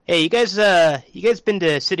Hey, you guys been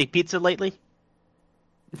to City Pizza lately?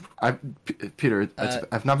 Peter,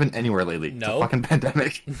 I've not been anywhere lately. It's a No. fucking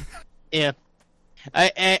pandemic. Yeah,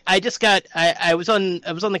 I just got I was on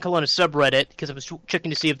the Kelowna subreddit because I was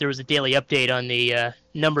checking to see if there was a daily update on the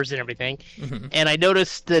numbers and everything, and I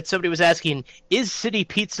noticed that somebody was asking, "Is City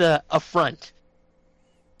Pizza a front?"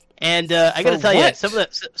 And I got to For tell you, what? some of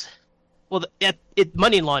the it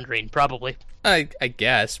money laundering probably. I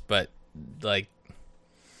guess, but like,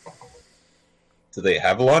 Do they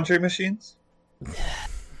have laundry machines?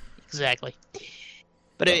 Exactly.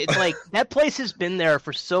 But it's like, that place has been there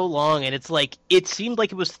for so long, and it's like, it seemed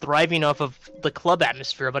like it was thriving off of the club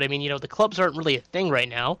atmosphere, but I mean, the clubs aren't really a thing right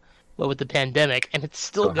now, but with the pandemic, and it's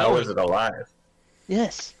still So how going. is it alive?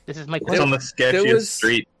 Yes, this is my It's question. on the sketchiest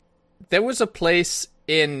street. there was a place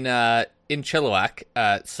in Chilliwack.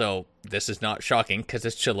 So this is not shocking because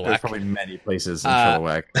it's There's Chilliwack. probably many places in Uh,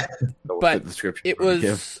 Chilliwack. but the description It would was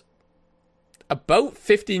give. about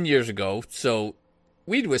 15 years ago, so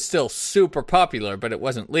weed was still super popular, but it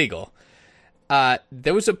wasn't legal.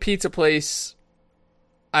 There was a pizza place.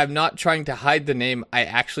 I'm not trying to hide the name. I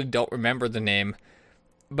actually don't remember the name.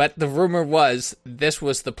 But the rumor was this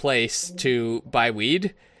was the place to buy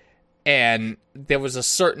weed. And there was a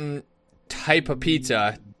certain type of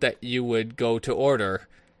pizza that you would go to order.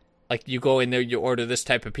 Like, you go in there, you order this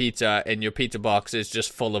type of pizza, and your pizza box is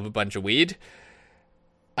just full of a bunch of weed.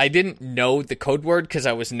 I didn't know the code word because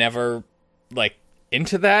I was never, like,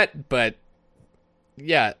 into that, but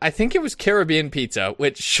yeah, I think it was Caribbean pizza,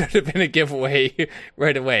 which should have been a giveaway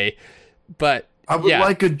right away. But I would yeah,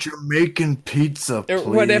 like a Jamaican pizza, or please.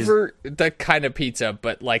 whatever the kind of pizza,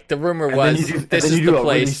 but like the rumor And was then you do, this and then is you do the a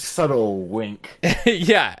really place. subtle wink.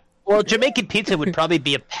 Yeah, Well, Jamaican pizza would probably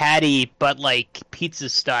be a patty, but like pizza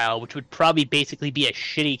style, which would probably basically be a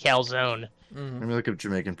shitty calzone. Mm-hmm. Let me look up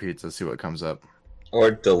Jamaican pizza, see what comes up.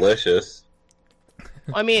 Or delicious.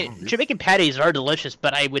 I mean, Jamaican patties are delicious,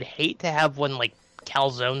 but I would hate to have one like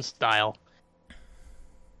calzone style.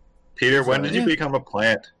 Peter, when did you Yeah. become a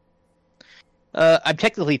plant? I'm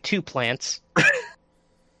technically two plants.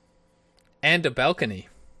 and a balcony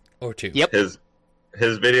or two. Yep.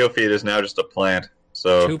 His video feed is now just a plant.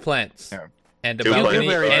 So 2 plants Yeah. and a Two balcony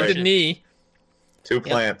plants. and a knee. 2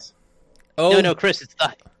 plants. Oh No, Chris,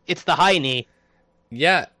 it's the high knee.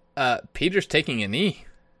 yeah, Peter's taking a knee.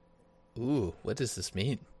 Ooh, what does this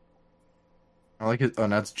mean? I like it. Oh,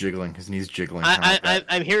 now it's jiggling. His knee's jiggling. I like that.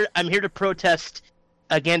 I'm here to protest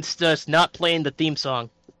against us not playing the theme song.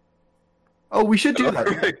 Oh, we should do that.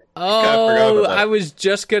 Right. forgot Oh, about that. I was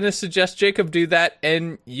just gonna suggest Jacob do that,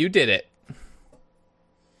 and you did it.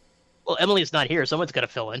 Well, Emily's not here. Someone's got to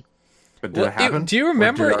fill in. But did Well, it happen? do you Or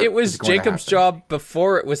remember did it was is going to Jacob's happen? job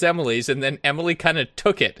before it was Emily's, and then Emily kind of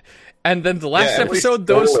took it. And then the last Emily episode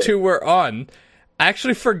stole those it. two were on, I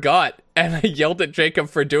actually forgot, and I yelled at Jacob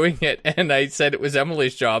for doing it, and I said it was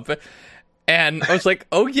Emily's job. And I was like,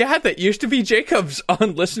 oh yeah, that used to be Jacob's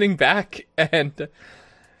on listening back. And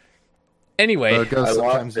anyway, So it goes I lost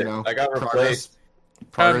sometimes, you it. know. I got replaced.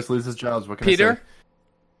 Progress loses jobs. What can Peter?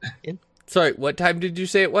 I say? Sorry, what time did you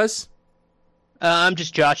say it was? I'm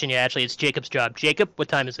just joshing you. Actually, it's Jacob's job. Jacob, what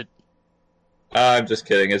time is it? I'm just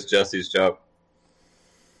kidding. It's Jesse's job.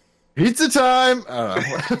 Pizza time!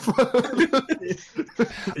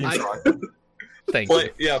 Thank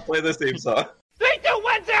you. Play this theme song. 3, 2,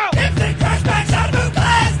 1, 0! Instant flashbacks out of blue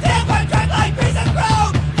glass. Damn one trap like peace and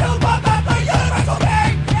grown. You want back for universal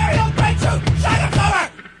being. Aerial great shoot. Shine up lower.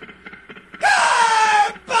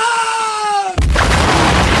 Carbon!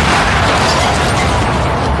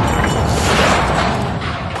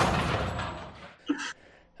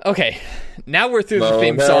 Okay, now we're through the Mo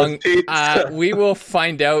theme has song. pizza. We will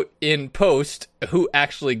find out in post who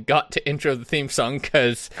actually got to intro the theme song,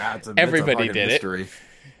 because everybody did it.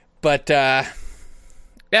 But,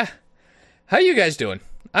 yeah. How you guys doing?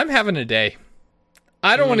 I'm having a day.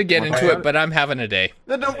 I don't want to get into it, but I'm having a day.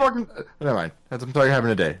 No, don't fucking... Never mind. I'm talking having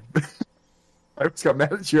a day. I just got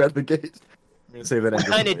mad at you at the gate. I'm going to save that What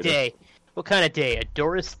kind of day? What kind of day? A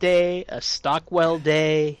Doris day? A Stockwell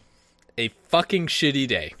day? A fucking shitty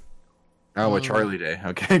day. Oh, a Charlie day.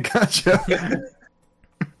 Okay, gotcha.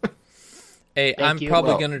 Hey, Thank I'm you.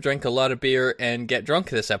 probably Well- going to drink a lot of beer and get drunk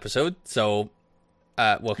this episode, so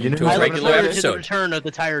welcome You know to who's a I look regular forward to the episode. return of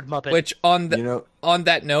the tired Muppet. Which, on You know, on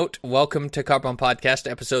that note, welcome to Carbon Podcast,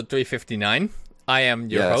 episode 359. I am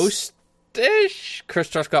your Yes. host-ish, Chris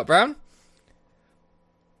Truscott Brown.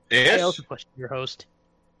 I Ish? also question your host.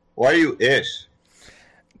 Why are you ish?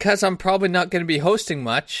 Because I'm probably not going to be hosting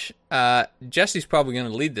much. Jesse's probably going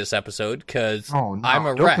to lead this episode, because oh no, I'm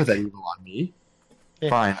a don't wreck. put that evil on me.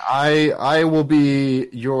 Fine. I will be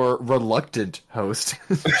your reluctant host,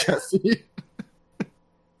 Jesse.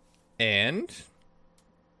 And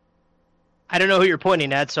I don't know who you're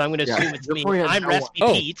pointing at, so I'm going to Yeah, assume it's you're me. pointing at I'm no Raspy one.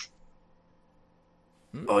 Oh. Pete.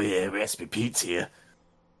 Oh yeah, Raspy Pete's here.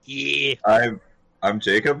 Yeah. I'm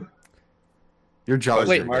Jacob. You're Jolly.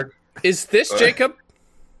 Wait, Mark. is this Jacob?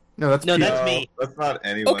 No, that's No, Pete. that's me. That's not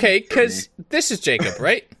anyone. Okay, for because me. this is Jacob,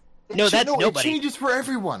 right? No, that's It nobody. changes for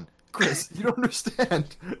everyone. Chris, you don't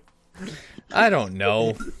understand. I don't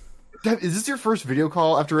know. Is this your first video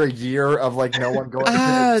call after a year of like no one going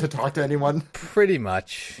to talk to anyone? Pretty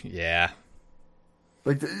much, yeah.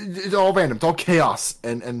 Like it's all random. It's all chaos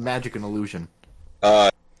and magic and illusion.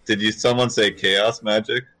 Did someone say chaos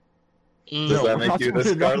magic? Does No. that we're make not- you the we're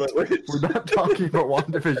not- Scarlet Witch? We're not talking about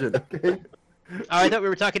WandaVision, okay? Oh, I thought we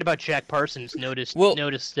were talking about Jack Parsons. Noticed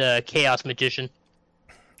Chaos Magician.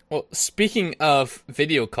 Well, speaking of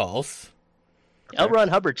video calls, L. Ron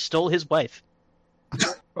Hubbard stole his wife.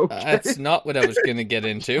 Okay. that's not what I was going to get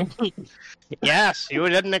into. Yes, you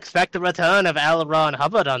didn't expect the return of L. Ron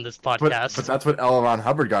Hubbard on this but podcast. that's what L. Ron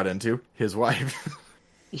Hubbard got into. His wife.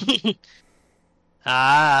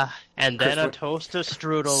 And then a Chris, toaster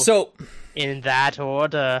strudel So, in that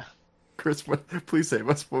order. Chris, please say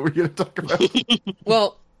what we're going to talk about.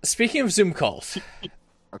 well, speaking of Zoom calls, Okay,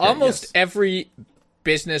 almost yes. every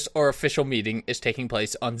business or official meeting is taking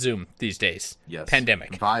place on Zoom these days. Yes.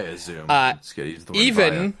 Pandemic. Via Zoom. Uh, Use the word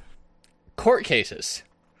Even via. court cases.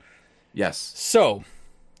 Yes. So,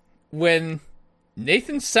 when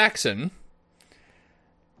Nathan Saxon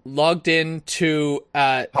logged into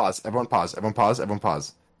Pause. Everyone pause. Everyone pause. Everyone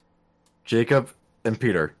pause. Jacob and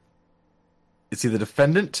Peter. Is he the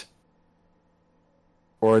defendant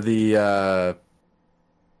or the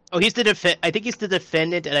Oh, he's the I think he's the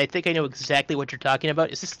defendant, and I think I know exactly what you're talking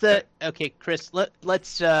about. Is this the? Okay, Chris.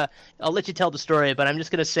 Let's. I'll let you tell the story, but I'm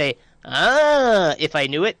just gonna say, if I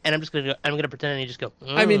knew it, and I'm gonna pretend and you just go.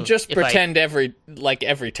 I mean, just if I- pretend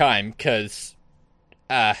every time, because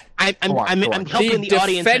I'm Go on. helping the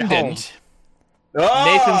audience at home. defendant, Ah!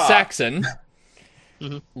 Nathan Saxon,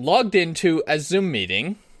 Mhm. logged into a Zoom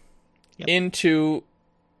meeting Yep. into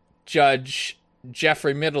Judge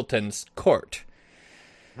Jeffrey Middleton's court.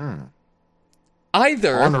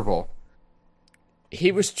 Either honorable?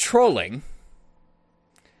 he was trolling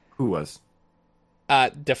Who was?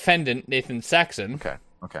 defendant Nathan Saxon, Okay.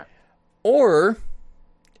 Okay. or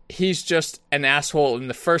he's just an asshole in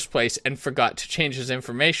the first place and forgot to change his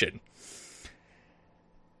information.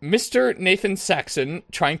 Mr. Nathan Saxon,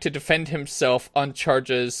 trying to defend himself on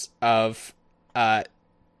charges of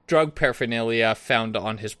drug paraphernalia found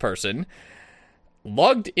on his person,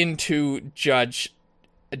 logged into Judge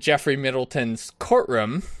Jeffrey Middleton's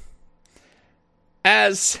courtroom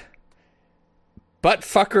as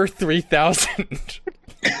Buttfucker 3000.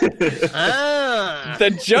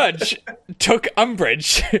 The judge took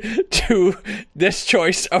umbrage to this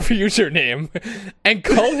choice of username and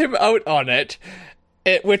called him out on it,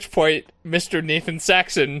 at which point Mr. Nathan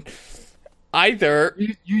Saxon either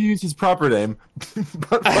You use his proper name,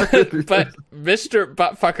 but but Mr.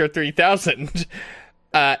 Buttfucker 3000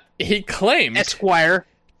 he claimed Esquire.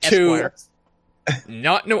 to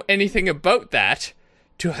not know anything about that,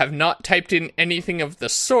 to have not typed in anything of the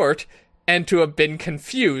sort, and to have been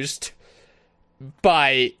confused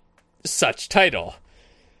by such title.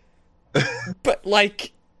 But,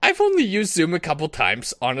 like, I've only used Zoom a couple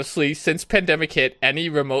times, honestly. Since pandemic hit, any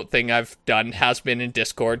remote thing I've done has been in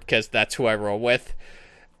Discord, because that's who I roll with.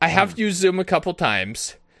 I have used Zoom a couple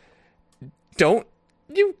times. Don't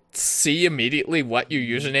you see immediately what your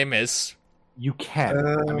username is? You can.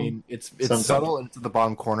 I mean, it's sometimes. subtle and it's at the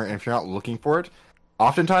bottom corner, and if you're not looking for it,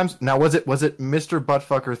 oftentimes. Now, was it Mr.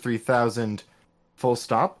 Buttfucker 3000 full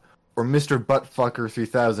stop or Mr. Buttfucker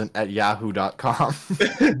 3000 at yahoo.com?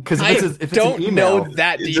 Because I if it's don't an email, know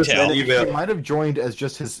that It's just detail. an email. he might have joined as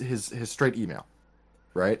just his straight email,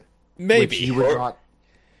 right? Which Maybe. he would Or- not.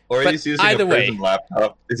 Or But he's using either a way, prison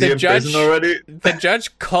laptop. Is the he in judge- prison already? The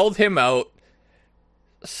judge called him out,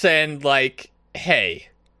 saying, like, hey,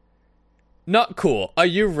 not cool. Are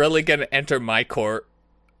you really going to enter my court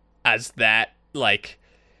as that? Like,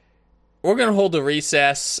 we're going to hold a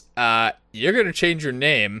recess. You're going to change your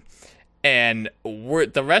name. And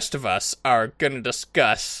the rest of us are going to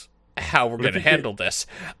discuss how we're going to if he handle this.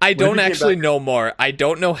 I if don't he came actually back- know more. I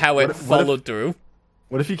don't know how it What if- followed through.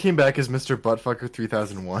 What if he came back as Mr. Buttfucker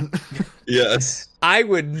 3001? Yes. I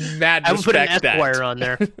would mad I would put an respect that. Esquire on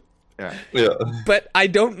there. Yeah. Yeah. But I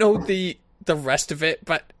don't know the rest of it.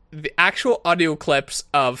 But the actual audio clips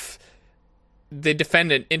of the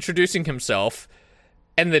defendant introducing himself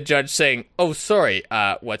and the judge saying, "Oh, sorry,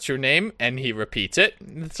 what's your name?" And he repeats it.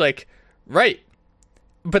 And it's like, right.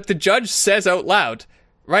 But the judge says out loud,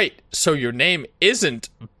 right, so your name isn't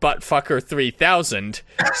Buttfucker 3000,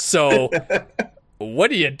 so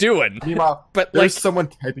what are you doing? Meanwhile, But, there's like- someone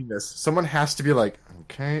typing this. Someone has to be like,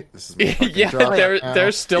 okay, this is my fucking Yeah, job right now.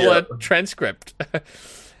 there's still Yeah. a transcript.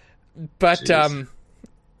 But, Jeez.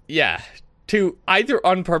 yeah, to either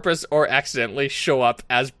on purpose or accidentally show up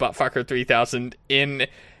as Buttfucker 3000 in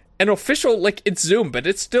an official, like, it's Zoom, but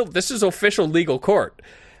it's still, this is official legal court.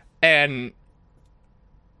 And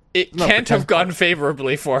it No, can't have pretend gone court.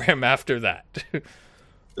 favorably for him after that.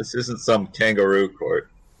 This isn't some kangaroo court.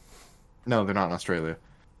 No, they're not in Australia.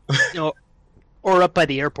 No, or up by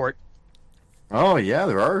the airport. Oh yeah,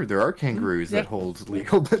 there are kangaroos that hold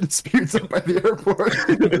legal disputes up by the airport.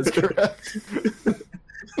 That's correct.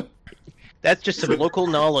 That's just some local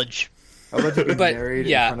knowledge. I'd like to be But, married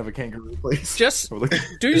yeah. in front of a kangaroo place. Just Or, like-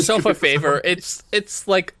 do yourself a favor. It's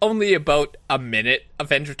like only about a minute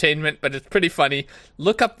of entertainment, but it's pretty funny.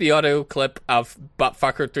 Look up the audio clip of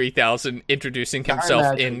Buttfucker 3000 introducing himself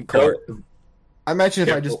imagine- in court. I imagine if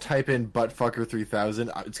I Careful. just type in buttfucker 3000,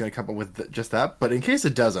 it's going to come up with just that. But in case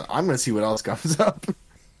it doesn't, I'm going to see what else comes up.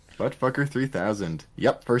 Buttfucker 3000.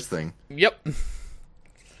 Yep, first thing. Yep.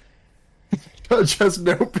 Judge has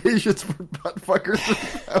no patience for buttfucker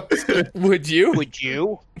 3000. Would you? Would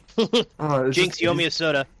you? Oh, it's Jinx, just- you owe me a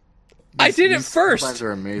soda. I did it these first. headlines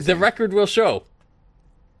are amazing. The record will show.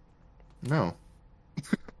 No.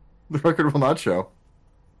 The record will not show.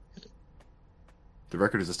 The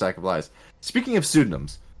record is a stack of lies. Speaking of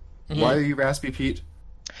pseudonyms, why are you Raspy Pete?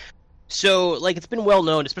 So, like, it's been well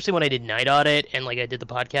known, especially when I did Night Audit and, like, I did the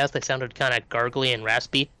podcast, I sounded kind of gargly and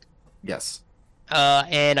raspy. Yes.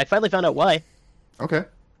 And I finally found out why. Okay.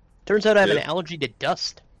 Turns out I have an Yeah. allergy to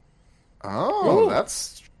dust. Oh, Ooh.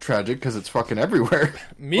 that's tragic because it's fucking everywhere.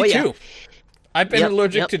 Me Oh, yeah. too. I've been Yep,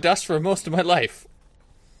 allergic yep. to dust for most of my life.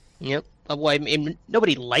 Yep. Well, I mean,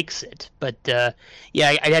 nobody likes it, but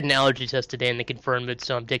yeah, I had an allergy test today, and they confirmed it,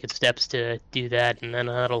 so I'm taking steps to do that, and then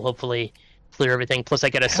that'll hopefully clear everything. Plus, I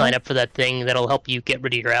got to sign up for that thing that'll help you get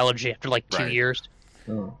rid of your allergy after like 2 Right. years.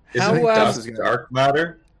 Isn't How, dust dark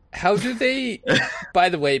matter? How do they, by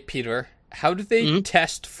the way, Peter, how do they Mhm.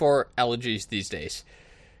 test for allergies these days?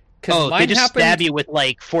 Because Oh, mine they just happened... stab you with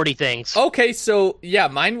like 40 things. Okay, so, yeah,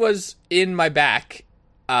 mine was in my back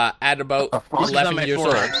at about This is on 11 my years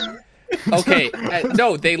forearms. old. Okay,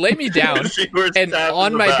 no, they lay me down, She was and stabbed in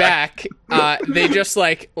on the my back, they just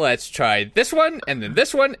like, let's try this one, and then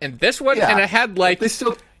this one, and this one, Yeah. and I had like, They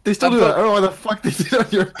still do that. I don't know why the fuck they did it on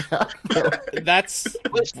your back. though. that's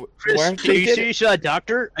Chris, where are they you did sure you saw a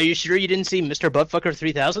doctor? Are you sure you didn't see Mr. Buttfucker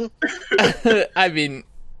 3000? it. I mean,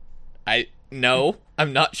 no,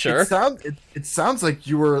 I'm not sure. It sounds like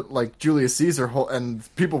you were like Julius Caesar, and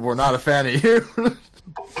people were not a fan of you.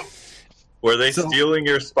 Were they So- stealing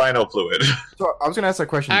your spinal fluid? So I was going to ask that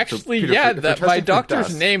question. So, Actually, Peter, yeah, if they're that my testing for doctor's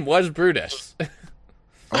dust- name was Brutus.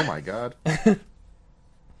 Oh my god.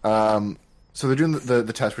 So they're doing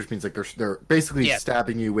the test, which means like they're basically Yeah.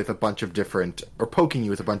 stabbing you with a bunch of different, or poking you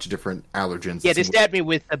with a bunch of different allergens. Yeah, they Seeing- stabbed me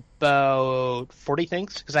with about 40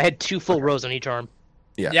 things because I had 2 full rows on each arm.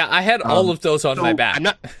 Yeah, I had all of those on so my back.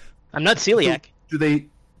 I'm not celiac. Do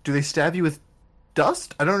they stab you with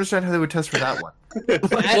dust? I don't understand how they would test for that one.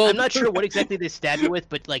 I'm not sure what exactly they stabbed me with,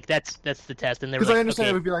 but like that's the test. And they were Because like, I understand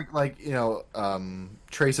okay. it would be like you know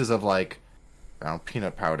traces of like I don't know,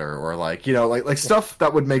 peanut powder or like you know like stuff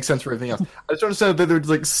that would make sense for everything else. I just don't understand that they would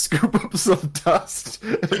like scoop up some dust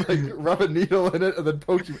and like rub a needle in it and then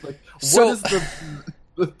poke you. Like So- what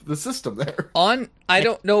is the system there? I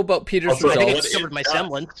don't know about Peter's Also, I think it results. discovered my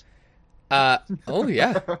semblance. Oh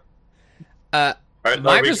yeah. Are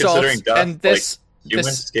My we results considering dust and this. like human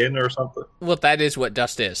this skin or something? well, that is what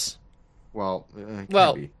dust is. Well, it can't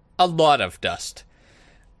Well, be. a lot of dust.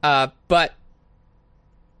 But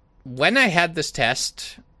when I had this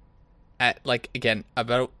test at like again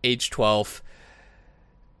about age 12,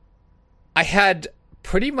 I had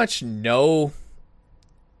pretty much no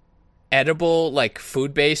edible like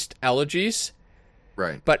food-based allergies,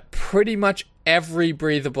 Right. but pretty much every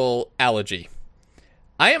breathable allergy.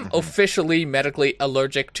 I am officially medically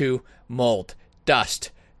allergic to mold,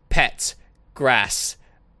 dust, pets, grass,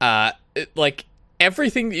 like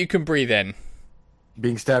everything that you can breathe in.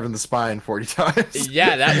 Being stabbed in the spine 40 times.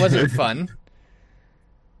 Yeah, that wasn't fun.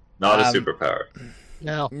 Not a Um, superpower.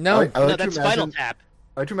 No, No, I like no, to that's Spinal imagine- Tap.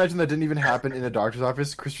 I like to imagine that didn't even happen in a doctor's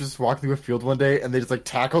office. Chris just walked through a field one day and they just like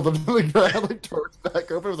tackled him to the ground, like tore his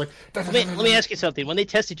back open. It was like, Let me ask you something. When they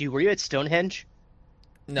tested you, were you at Stonehenge?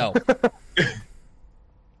 no.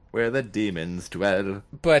 where the demons dwell.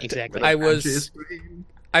 But Exactly.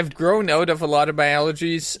 I've grown out of a lot of my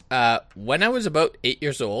allergies. When I was about 8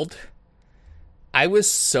 years old, I was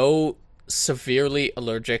so severely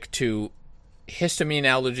allergic to histamine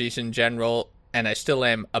allergies in general, and I still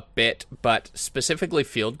am a bit, but specifically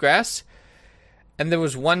field grass. And there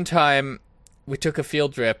was one time we took a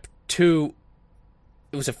field trip to,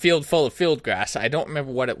 it was a field full of field grass. I don't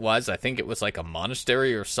remember what it was. I think it was like a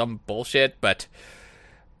monastery or some bullshit, but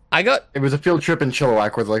It was a field trip in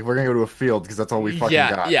Chilliwack where we're gonna go to a field because that's all we fucking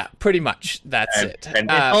got. Yeah, pretty much. That's it. And-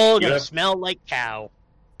 Oh, Yeah. you smell like cow.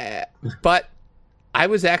 But I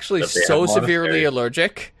was actually But they so have severely monasteries.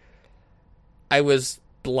 allergic, I was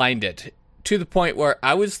blinded to the point where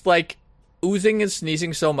I was like oozing and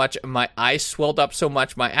sneezing so much, and my eyes swelled up so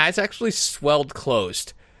much, my eyes actually swelled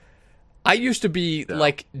closed. I used to be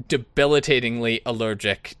like debilitatingly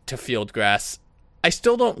allergic to field grass. I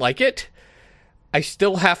still don't like it. I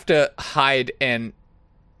still have to hide and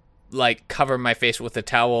like cover my face with a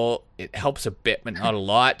towel. It helps a bit, but not a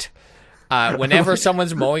lot. Whenever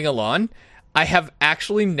someone's mowing a lawn, I have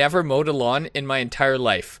actually never mowed a lawn in my entire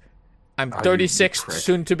life. I'm 36, prick.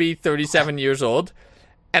 soon to be 37 years old,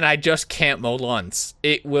 and I just can't mow lawns.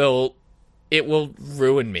 It will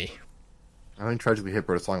ruin me. I think Tragically Hip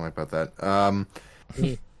wrote a song about that.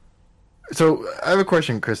 So I have a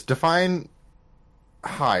question, Chris. Define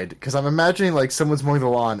hide, because I'm imagining like someone's mowing the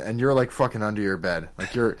lawn and you're like fucking under your bed,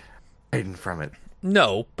 like you're hiding from it.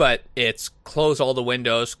 No, but it's close all the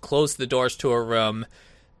windows, close the doors to a room,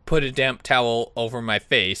 put a damp towel over my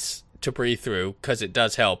face to breathe through, because it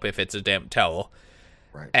does help if it's a damp towel,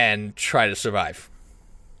 Right. and try to survive.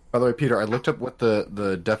 By the way, Peter, I looked up what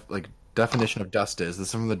the definition of dust is. This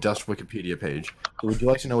is from the Dust Wikipedia page. So would you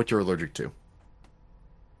like to know what you're allergic to?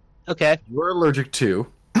 Okay. You're allergic to.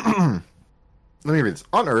 Let me read this.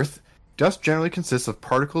 On Earth, dust generally consists of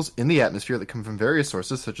particles in the atmosphere that come from various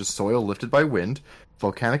sources, such as soil lifted by wind,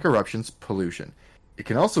 volcanic eruptions, pollution. It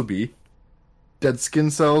can also be dead skin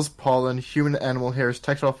cells, pollen, human and animal hairs,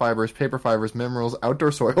 textile fibers, paper fibers, minerals,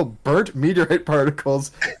 outdoor soil, burnt meteorite particles,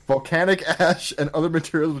 volcanic ash, and other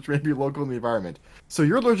materials which may be local in the environment. So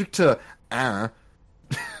you're allergic to Yeah.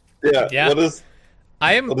 What is?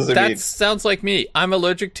 I am. What does it That mean? sounds like me. I'm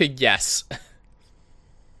allergic to yes.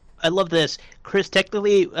 I love this. Chris,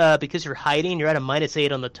 technically, because you're hiding, you're at a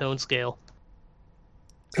 -8 on the tone scale.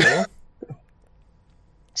 Cool.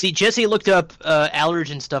 See, Jesse looked up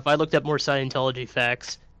allergen stuff. I looked up more Scientology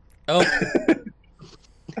facts. Oh,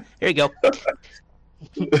 Here you go.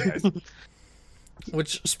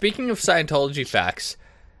 which speaking of Scientology facts,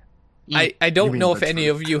 Mm. I don't mean know if the any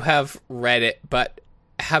of you have read it, but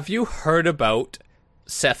have you heard about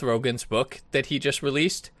Seth Rogen's book that he just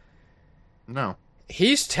released? no.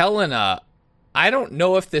 He's telling I don't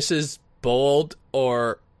know if this is bold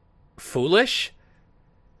or foolish.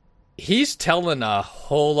 He's telling a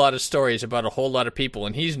whole lot of stories about a whole lot of people,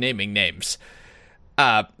 and he's naming names.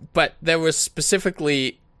 But there was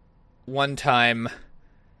specifically one time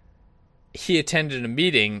he attended a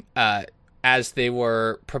meeting as they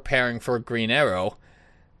were preparing for Green Arrow.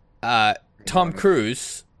 Tom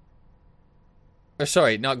Cruise, or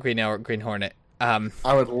sorry, not Green Arrow, Green Hornet. I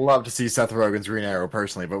would love to see Seth Rogen's Green Arrow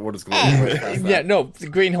personally, but we'll just go past that. Yeah, no, the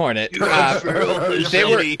Green Hornet. They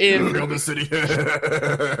were in Build the city.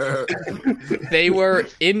 they were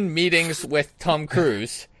in meetings with Tom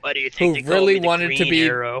Cruise, Why do you who think they call really me the wanted to Green be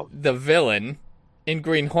Arrow? the villain in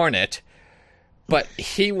Green Hornet, but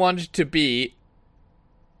he wanted to be.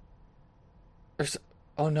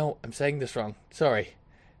 Oh no, I'm saying this wrong. Sorry.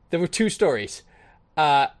 There were two stories.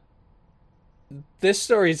 This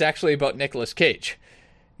story is actually about Nicolas Cage.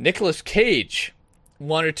 Nicolas Cage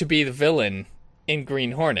wanted to be the villain in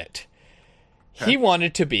Green Hornet. He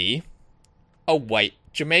wanted to be a white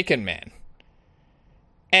Jamaican man.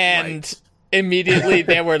 And Right. immediately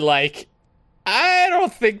they were like, I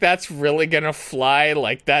don't think that's really gonna fly.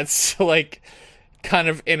 Like, that's, like, kind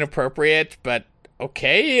of inappropriate, but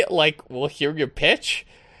okay. Like, we'll hear your pitch.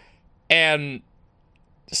 And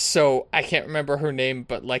so, I can't remember her name,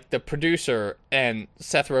 but, like, the producer and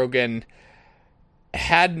Seth Rogen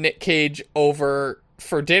had Nick Cage over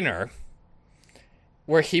for dinner,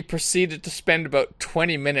 where he proceeded to spend about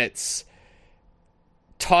 20 minutes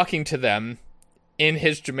talking to them in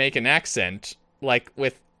his Jamaican accent, like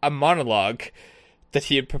with a monologue that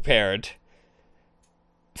he had prepared,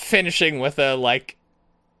 finishing with a, like,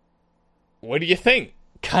 what do you think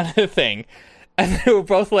kind of thing. And they were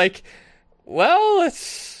both like, well,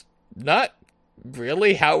 it's not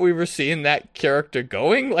really how we were seeing that character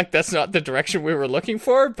going. Like, that's not the direction we were looking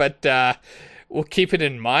for, but we'll keep it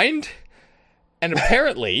in mind. And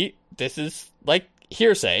apparently, this is, like,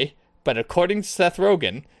 hearsay, but according to Seth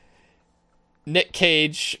Rogen, Nick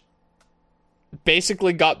Cage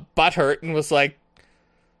basically got butthurt and was like,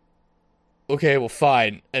 okay, well,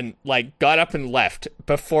 fine, and, like, got up and left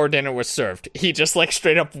before dinner was served. He just, like,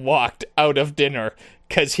 straight up walked out of dinner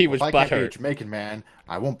because he was If I can't be a butthurt. Jamaican man,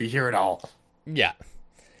 I won't be here at all. Yeah.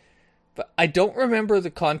 But I don't remember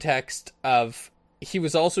the context of... He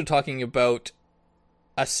was also talking about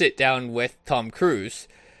a sit-down with Tom Cruise,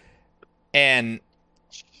 and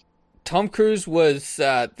Tom Cruise was...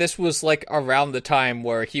 this was, like, around the time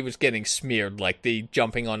where he was getting smeared, like the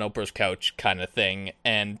jumping on Oprah's couch kind of thing,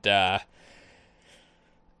 and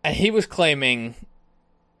he was claiming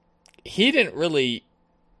he didn't really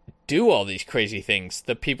do all these crazy things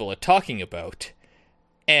that people are talking about.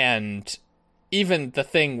 And even the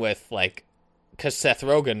thing with, like, because Seth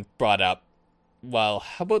Rogen brought up, well,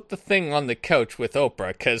 how about the thing on the couch with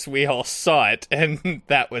Oprah? Because we all saw it, and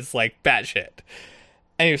that was, like, batshit.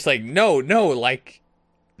 And he was like, no, like,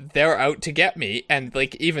 they're out to get me. And,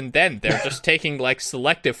 like, even then, they're just taking, like,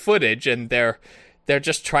 selective footage, and they're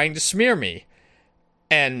just trying to smear me.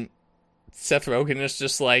 And Seth Rogen is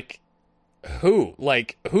just like, who?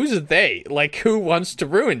 Like, who's they? Like, who wants to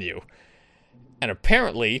ruin you? And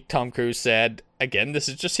apparently, Tom Cruise said, again, this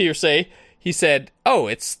is just hearsay, he said, oh,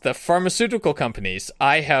 it's the pharmaceutical companies.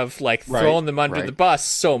 I have, like, thrown them under the bus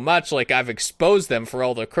so much, like, I've exposed them for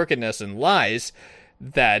all their crookedness and lies,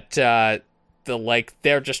 that,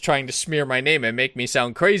 they're just trying to smear my name and make me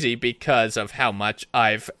sound crazy because of how much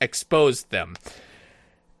I've exposed them.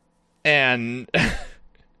 And...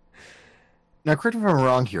 Now, correct me if I'm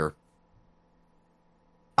wrong here.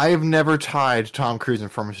 I have never tied Tom Cruise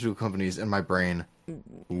and pharmaceutical companies in my brain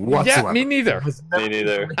whatsoever. Yeah, me neither. Me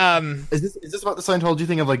neither. Is this about the Scientology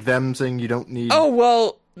thing of, like, them saying you don't need... Oh,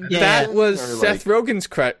 well, Yeah. that was Or, Seth Rogen's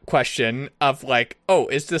question of, like, oh,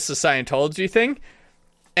 is this a Scientology thing?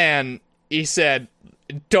 And he said,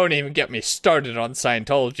 don't even get me started on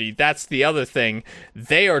Scientology. That's the other thing.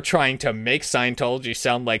 They are trying to make Scientology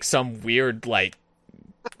sound like some weird, like,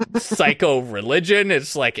 psycho religion.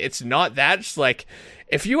 It's like, it's not that. It's like,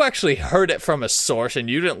 if you actually heard it from a source and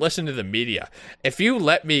you didn't listen to the media, if you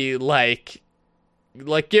let me, like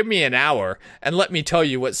give me an hour and let me tell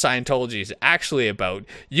you what Scientology is actually about,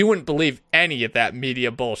 you wouldn't believe any of that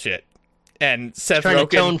media bullshit. And Seth Trying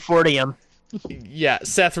to tone Rogen, 40 him. yeah,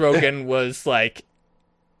 Seth Rogen was like,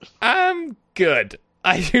 I'm good.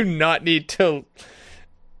 I do not need to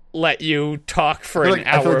let you talk for an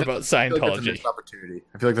hour about Scientology.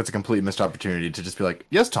 I feel like that's a complete missed opportunity to just be like,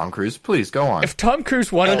 yes, Tom Cruise, please go on. If Tom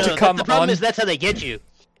Cruise wanted to come the problem on, is that's how they get you.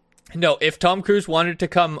 no, if Tom Cruise wanted to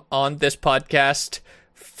come on this podcast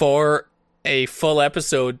for a full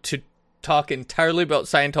episode to talk entirely about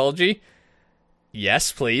Scientology,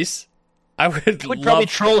 yes, please. I would I would probably love.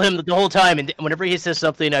 troll him the whole time, and whenever he says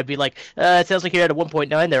something, I'd be like, it sounds like you're at a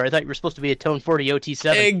 1.9 there. I thought you were supposed to be a tone 40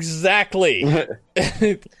 OT7. Exactly.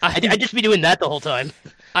 I'd just be doing that the whole time.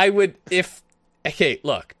 I would, if... Okay,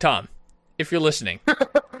 look, Tom, if you're listening,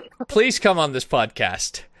 please come on this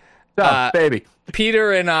podcast. Baby.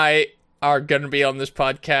 Peter and I are going to be on this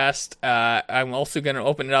podcast. I'm also going to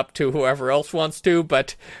open it up to whoever else wants to,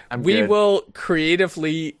 but we good. will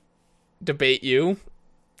creatively debate you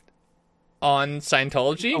on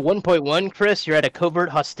Scientology. 1.1, Chris, you're at a covert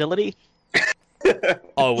hostility.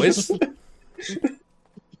 Always.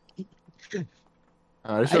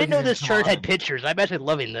 I didn't know this chart had pictures. I'm actually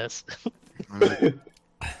loving this.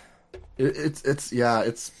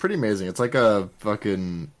 It's pretty amazing. It's like a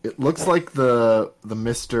fucking. It looks like the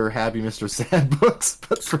Mr. Happy Mr. Sad books,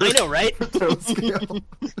 but for I know, right? total scale.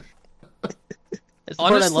 That's the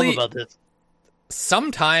part I Honestly, love about this.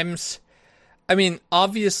 Sometimes, I mean,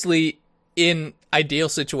 obviously, in ideal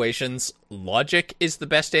situations, logic is the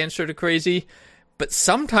best answer to crazy, but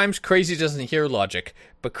sometimes crazy doesn't hear logic,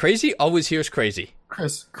 but crazy always hears crazy.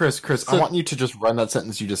 Chris, I want you to just run that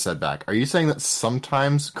sentence you just said back. Are you saying that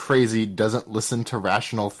sometimes crazy doesn't listen to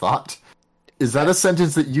rational thought? Is that a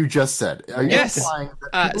sentence that you just said? Are you Yes. implying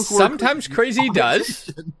that people who are Sometimes crazy does.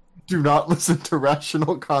 do not listen to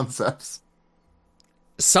rational concepts?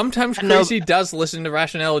 Sometimes No. crazy does listen to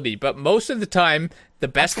rationality, but most of the time, the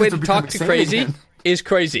best way That's to 'cause talk they're to becoming crazy sane again. is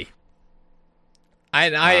crazy.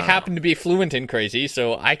 I happen to be fluent in crazy,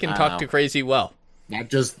 so I can talk to crazy well.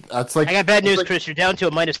 That's like I got bad news, like, Chris. You're down to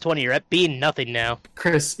a -20. You're at being nothing now.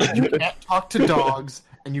 Chris, you can't talk to dogs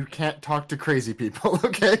and you can't talk to crazy people,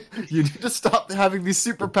 okay? You need to stop having these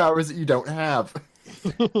superpowers that you don't have.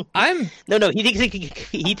 I'm No. He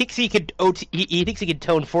thinks he could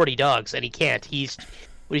tone 40 dogs, and he can't.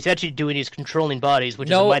 What he's actually doing is controlling bodies, which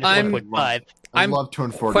No, is a I'm- -1.5. I I'm love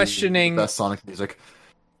Tone 40. questioning- Best Sonic music.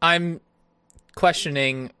 I'm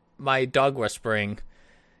questioning my dog whispering.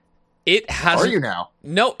 It Are hasn't. you now?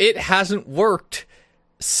 No, it hasn't worked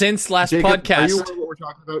since last Jacob, podcast. Are you aware of what we're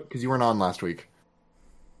talking about? Because you weren't on last week.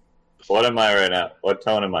 What am I right now? What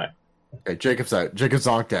tone am I? Okay, Jacob's out. Jacob's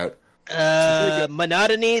zonked out.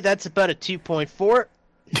 Monotony, that's about a 2.4.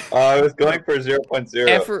 I was going for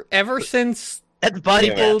 0.0. Ever since That's body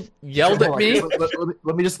Yeah. build. people yelled at Hold on, me,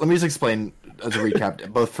 Let me just explain as a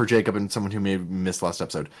recap, both for Jacob and someone who may have missed last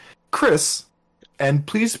episode. Chris, and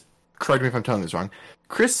please correct me if I'm telling this wrong.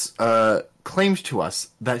 Chris claimed to us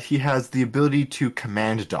that he has the ability to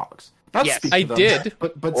command dogs. Not Yes. speak I to them, did.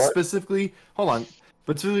 but What? specifically, hold on,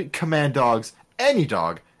 but specifically command dogs, any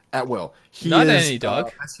dog at will. He Not is, any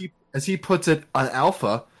dog. as he puts it, an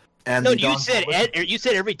alpha. And No, the you dogs said will listen. you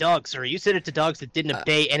said every dog, sir. You said it to dogs that didn't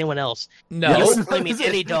obey anyone else. no, Yes. claiming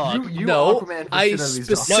any dog. You No, Aquaman the I shit out of these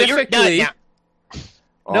dogs. No, you're Specifically- not.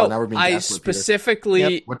 Oh, no, now we're being I gaslit, Peter.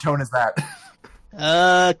 specifically. What tone is that?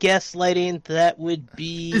 Gaslighting. That would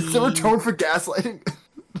be. Is there a tone for gaslighting?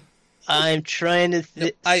 I'm trying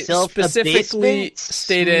to. I specifically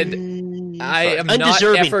stated I am not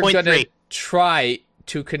undeserving. ever Point going to three. try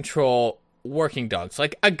to control working dogs.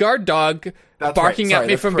 Like a guard dog That's barking right. Sorry, at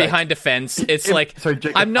me that's from correct. behind a fence. It's Im- like, sorry,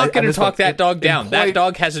 Jacob, I'm not I going to misspoke. talk that dog down. That Employed-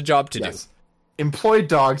 dog has a job to Yes. Employed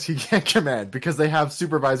dogs he can't command because they have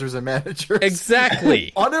supervisors and managers. do.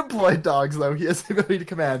 Exactly. Unemployed dogs, though, he has the ability to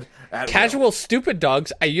command. At will. Casual, stupid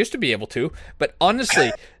dogs, I used to be able to. But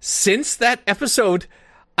honestly, since that episode,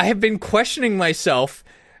 I have been questioning myself,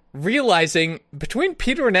 realizing, between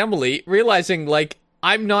Peter and Emily, realizing, like,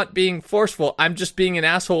 I'm not being forceful. I'm just being an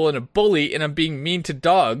asshole and a bully, and I'm being mean to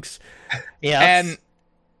dogs. Yeah. And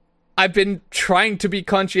I've been trying to be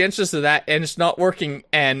conscientious of that, and it's not working,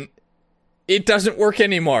 and it doesn't work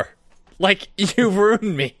anymore. Like, you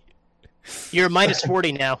ruined me. You're minus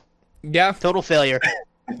 40 now. Yeah, Total failure.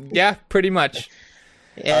 yeah, pretty much.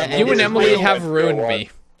 Yeah, You This and is Emily real have life ruined real me.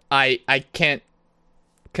 I can't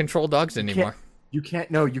control dogs anymore. You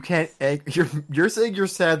can't. No, you can't. You're saying you're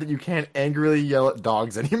sad that you can't angrily yell at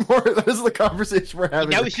dogs anymore. That is the conversation we're having.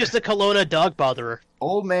 That was just a Kelowna dog botherer.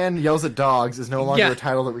 Old man yells at dogs is no longer Yeah. a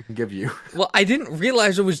title that we can give you. Well, I didn't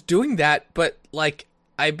realize I was doing that, but, like,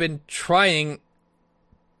 I've been trying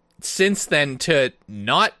since then to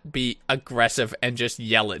not be aggressive and just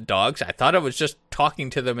yell at dogs. I thought I was just talking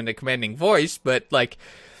to them in a commanding voice, but, like,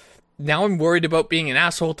 now I'm worried about being an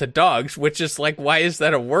asshole to dogs, which is, like, why is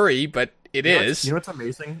that a worry? But it is. You know what's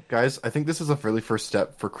amazing, guys? I think this is a really first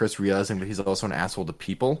step for Chris realizing that he's also an asshole to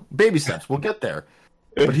people. Baby steps. We'll get there.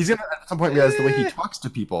 But he's gonna at some point realize the way he talks to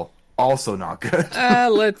people also not good.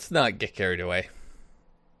 Let's not get carried away.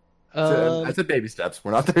 I said baby steps.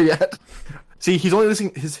 We're not there yet. See, he's only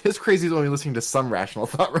listening. His crazy is only listening to some rational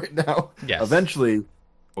thought right now. Yes. Eventually,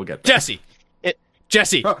 we'll get there. Jesse!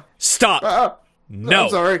 Jesse! Stop! Ah, No! I'm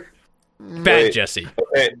sorry. Bad Wait. Jesse.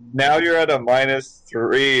 Okay, now you're at a minus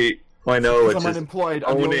 3.0, I'm which is unemployed.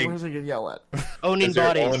 I'm the only owning- person who can yell at. Owning you're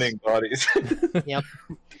bodies. owning bodies. Yep.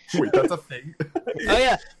 Wait, that's a thing. Oh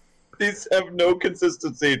yeah. These have no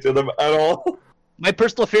consistency to them at all. My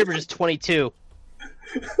personal favorite is 22.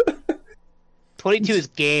 22 is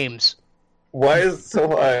games. Why is it so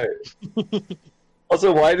high?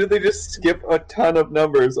 Also, why do they just skip a ton of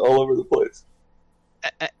numbers all over the place?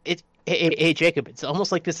 Hey, Jacob, it's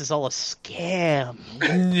almost like this is all a scam.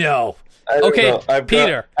 No. I don't Okay, know.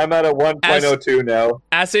 Peter. I'm at a 1.02 now.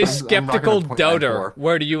 As a I'm rocking skeptical a .94. doubter,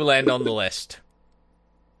 where do you land on the list?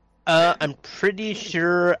 I'm pretty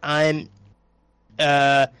sure I'm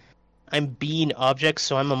being objects,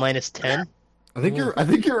 so I'm a minus 10. I think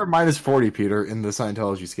you're a minus 40, Peter, in the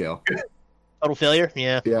Scientology scale. Total failure?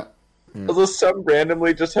 Yeah. Yeah. Although some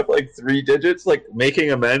randomly just have like 3 digits, like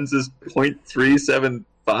making amends is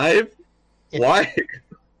 0.375? Yeah. Why?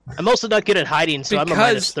 I'm also not good at hiding, so I'm a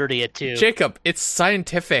minus Because 30 at 2. Jacob, it's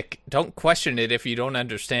scientific. Don't question it if you don't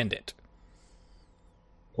understand it.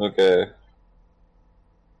 Okay.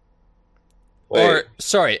 Wait, Or,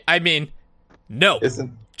 sorry, I mean, no.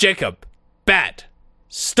 isn't Jacob, bad.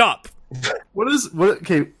 Stop. What is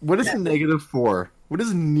 -4? What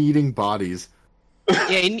is needing bodies? Yeah,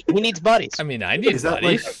 he needs bodies. I mean, I need Is that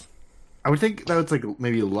bodies. I would think that was like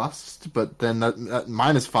maybe lust, but then that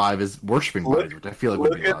 -5 is worshiping bodies, which I feel like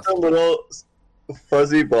would look be at lust. the little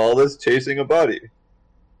fuzzy ball that's chasing a body.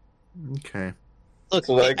 Okay. Look,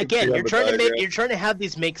 So that I can again, see on you're the trying to diagram. you're trying to have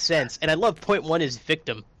these make sense, and I love point 1 is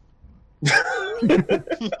victim.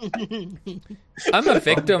 I'm a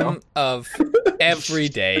victim of every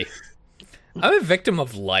day. I'm a victim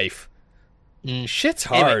of life. Shit's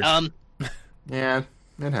hard. Anyway, Yeah, it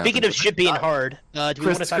happens. speaking of shit being hard, do we Chris,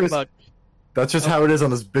 want to talk Chris. about? That's just how it is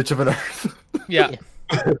on this bitch of an earth. yeah.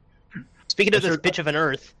 Speaking of I this should- bitch of an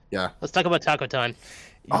Earth, Yeah. let's talk about Taco Time.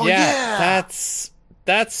 Oh, yeah, yeah!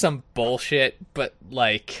 that's some bullshit, but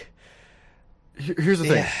like, Here's the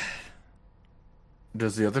thing. yeah.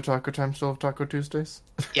 Does the other Taco Time still have Taco Tuesdays?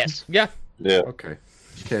 Yes. Yeah, Yeah. Okay.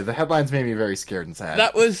 Okay, the headlines made me very scared and sad.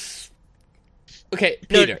 that was okay.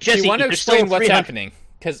 No, Peter, do Jesse, you want to there's still explain what's 300 happening?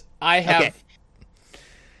 Because I have, Okay.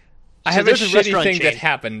 I So have a there's a shitty restaurant thing that chain.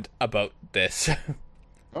 happened about this.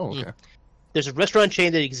 Oh, okay. There's a restaurant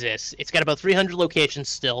chain that exists. It's got about 300 locations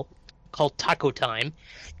still, called Taco Time.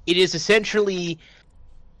 It is essentially,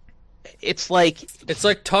 it's like It's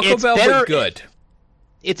like Taco It's Bell, better- but good.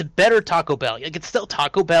 it's a better Taco Bell. Like it's still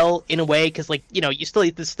Taco Bell in a way because like you still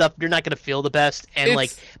eat this stuff. You're not gonna feel the best, and It's-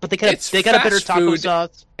 like, but they got it's a better fast taco food.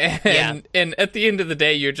 sauce. And at the end of the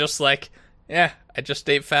day, you're just like, yeah, I just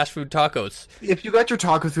ate fast food tacos. If you got your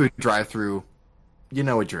taco through a drive-through, you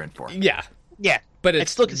know what you're in for. Yeah, Yeah, but it's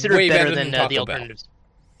it's still considered way better than than the Taco Bell. alternatives.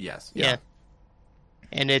 Yes. Yeah.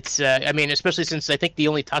 And it's, I mean, especially since I think the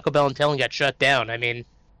only Taco Bell in town got shut down. I mean,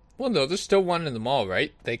 Well, no, there's still one in the mall,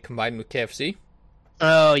 right? They combined with KFC.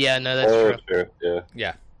 oh yeah, no, that's Oh, true. sure. Yeah.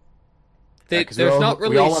 Yeah. Yeah, 'cause There's not we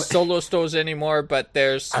really all want- solo stores anymore, but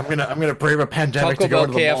there's I'm gonna brave a pandemic Taco to go Bell,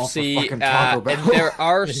 to the mall for KFC, fucking Taco Bell. and there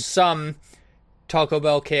are some Taco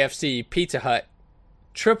Bell, KFC, Pizza Hut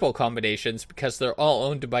triple combinations because they're all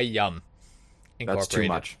owned by Yum Incorporated. That's too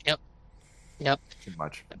much. Yep. Too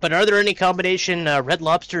much. But are there any combination Red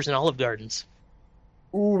Lobsters and Olive Gardens?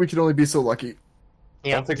 Ooh, we could only be so lucky. I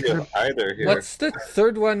Yeah. don't think we have either here. What's the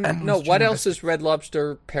third one? And No, most what generous. else is Red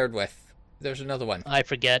Lobster paired with? There's another one. I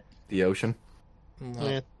forget. The ocean. Well,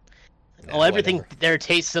 Yeah. yeah, Well, everything whatever. there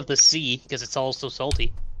tastes of the sea because it's all so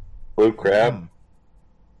salty. Blue crab?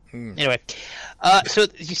 Anyway,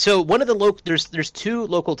 so one of the there's two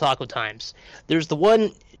local Taco Times. There's the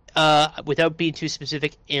one without being too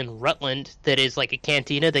specific in Rutland that is like a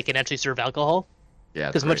cantina that can actually serve alcohol. Yeah.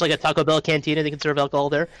 Because much like a Taco Bell cantina, they can serve alcohol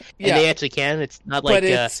there, and Yeah. they actually can. It's not like But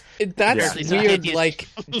that's Yeah. weird. Like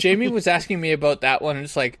Jamie was asking me about that one, and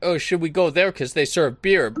it's like, oh, should we go there because they serve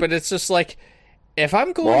beer? But it's just like, if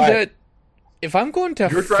I'm going Why? to You're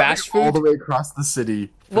driving fast all food, the way across the city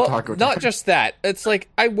for well, Taco not Time. just that. It's like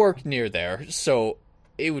I work near there, so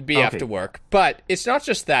it would be Okay. after work. But it's not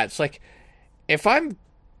just that. It's like if I'm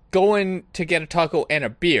going to get a taco and a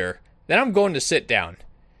beer, then I'm going to sit down.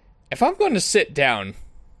 If I'm going to sit down,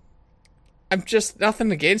 I'm just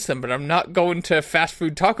nothing against them, but I'm not going to a fast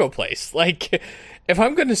food taco place. Like, if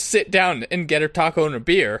I'm going to sit down and get a taco and a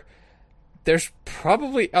beer, there's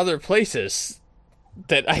probably other places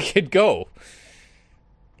that I could go.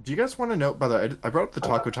 Do you guys want to know? By the way, I brought up the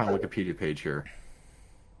Taco Time Wikipedia page here.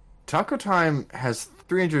 Taco Time has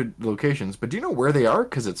 300 locations, but do you know where they are?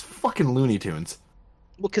 Because it's fucking Looney Tunes.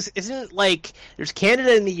 well, because isn't it like there's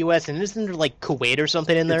Canada and the U.S. and isn't there like Kuwait or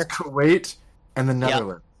something in there? It's Kuwait and the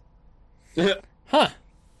Netherlands. Huh.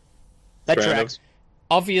 That Random. tracks.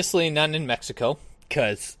 Obviously none in Mexico,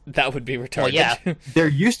 because that would be retarded. Well, yeah. There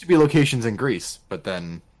used to be locations in Greece, but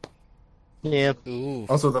then Yeah. Ooh.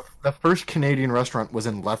 also the first Canadian restaurant was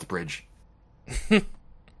in Lethbridge.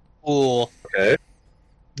 Cool. Okay.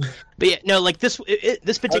 But yeah, no, like this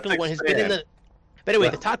this particular one has been in expand. the. But anyway,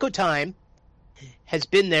 the Taco Time has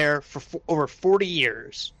been there for over 40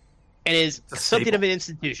 years, and is a something staple. of an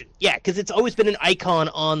institution. Yeah, because it's always been an icon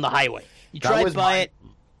on the highway. You That drive was by my- it.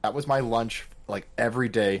 That was my lunch, like every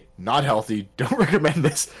day. Not healthy. Don't recommend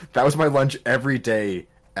this. That was my lunch every day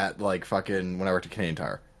at like fucking when I worked at Canadian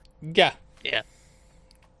Tire. Yeah. Yeah.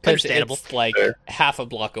 Because Understandable. it's like Fair. half a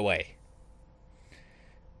block away.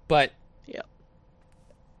 But Yeah.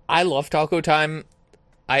 I love Taco Time.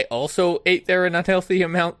 I also ate there an unhealthy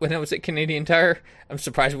amount when I was at Canadian Tire. I'm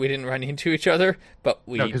surprised we didn't run into each other, but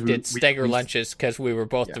we No, 'cause we- did we- stagger we- lunches because we were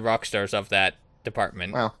both Yeah. the rock stars of that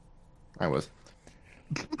department. Well, I was.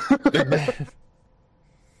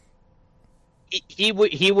 He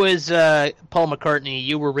was Paul McCartney.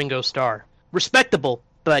 You were Ringo Starr. Respectable,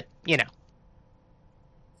 but you know.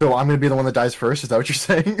 So I'm gonna be the one that dies first. Is that what you're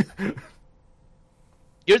saying?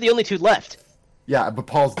 You're the only two left. Yeah, but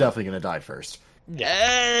Paul's definitely gonna die first. Uh,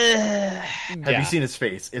 Have Yeah. you seen his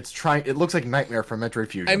face? It's trying. It looks like Nightmare from Metroid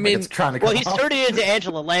Fusion. I mean- like it's trying to. well, come he's off. turning into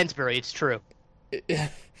Angela Lansbury. It's true. I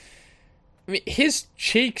mean, his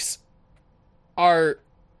cheeks are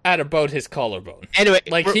at about his collarbone. Anyway,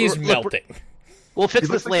 Like we're- he's look, melting. We'll He fix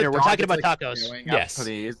looks this like the later. We're dog talking about that's, like, tacos. going up Yes. to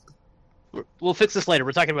the- We'll fix this later.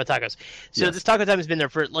 We're talking about tacos. So Yes. this Taco Time has been there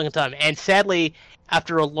for a long time, and sadly,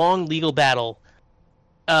 after a long legal battle,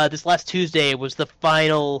 this last Tuesday was the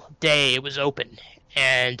final day it was open.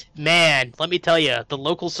 And man, let me tell you, the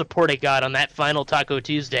local support it got on that final Taco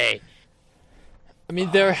Tuesday. I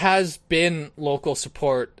mean, there has been local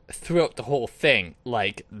support throughout the whole thing.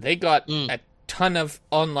 Like, they got a ton of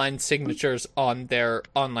online signatures on their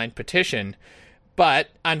online petition,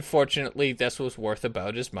 but unfortunately, this was worth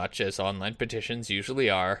about as much as online petitions usually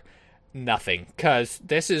are. Nothing. Because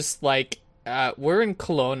this is like, we're in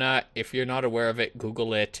Kelowna. If you're not aware of it,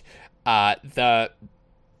 Google it. The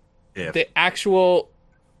actual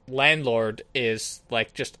landlord is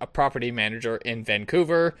like just a property manager in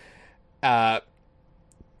Vancouver.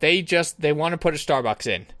 They want to put a Starbucks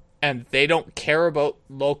in, and they don't care about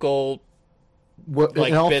local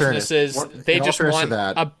businesses. They just want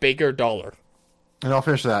a bigger dollar. And I'll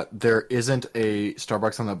finish that. There isn't a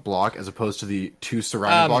Starbucks on that block as opposed to the 2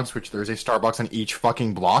 surrounding blocks, which there's a Starbucks on each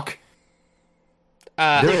fucking block.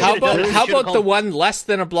 How about the one less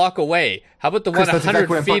than a block away? How about the one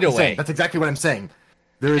 100 feet away? That's exactly what I'm saying.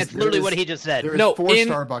 That's literally what he just said. There is 4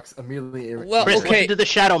 Starbucks immediately. Well, Chris, okay. listen to the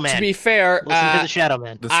Shadow Man. To be fair, listen to the Shadow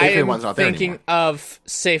Man. The I Safeway one's am not there thinking anymore. of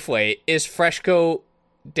Safeway. Is Freshco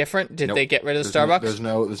different? Did they get rid of the Starbucks? There's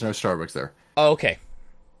no Starbucks there. Oh, okay.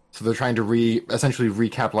 So they're trying to essentially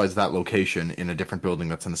recapitalize that location in a different building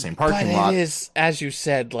that's in the same parking lot. But it is, as you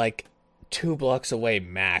said, like 2 blocks away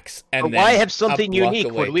max. And But then why have something a block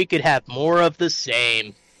unique away. when we could have more of the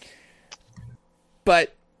same?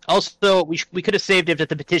 But Also, we could have saved it if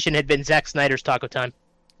the petition had been Zack Snyder's Taco Time.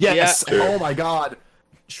 Yes. Yeah. Oh my God.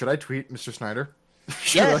 Should I tweet Mr. Snyder?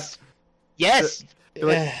 Yes. Yes.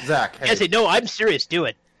 Zach. Hey, Yes. No, I'm serious. Do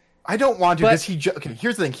it. I don't want to But- because okay,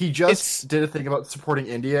 here's the thing. He just It's- did a thing about supporting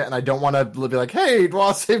India, and I don't want to be like, "Hey, do you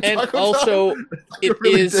want to save and Taco also Time?" it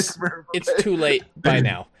Really is different, it's okay? too late by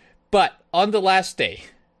now. But on the last day,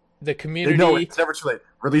 the community No, it's never too late.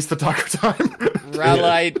 Release the Taco Time.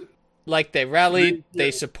 rallied,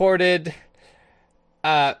 they supported.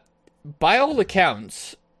 By all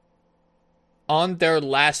accounts, on their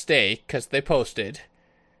last day, because they posted,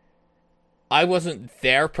 I wasn't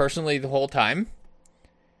there personally the whole time.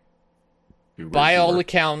 By all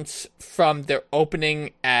accounts, from their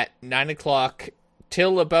opening at 9 o'clock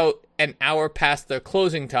till about an hour past their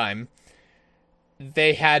closing time,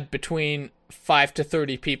 they had between 5 to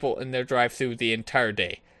 30 people in their drive-thru the entire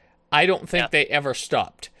day. I don't think they ever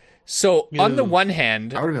stopped. So, on the one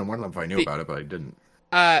hand, I would have been one of them if I knew about it, but I didn't.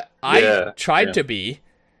 I tried to be,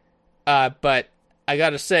 but I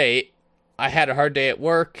gotta say, I had a hard day at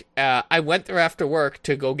work. I went there after work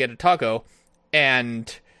to go get a taco,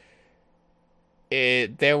 and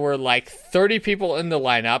there were like 30 people in the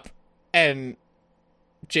lineup, and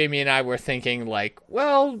Jamie and I were thinking like,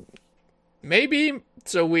 well, maybe.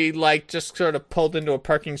 So we like just sort of pulled into a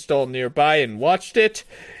parking stall nearby and watched it,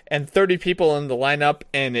 and 30 people in the lineup,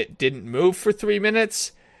 and it didn't move for 3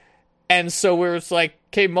 minutes. And so we was like,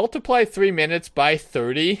 okay, multiply 3 minutes by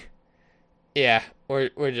 30. Yeah,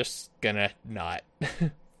 we're just gonna not.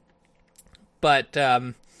 But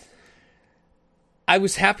I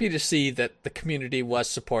was happy to see that the community was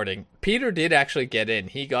supporting. Peter did actually get in.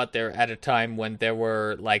 He got there at a time when there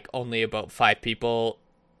were like only about 5 people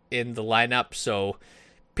in the lineup. So,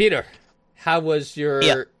 Peter, how was your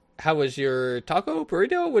taco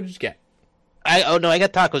burrito? What did you get? I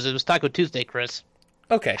got tacos. It was Taco Tuesday, Chris.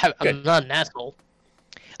 Okay, I'm good. not an asshole.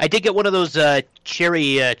 I did get one of those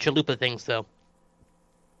cherry chalupa things, though.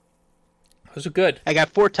 Those are good. I got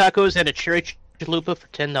 4 tacos and a cherry chalupa for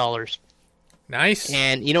 $10. Nice.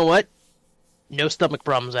 And you know what? No stomach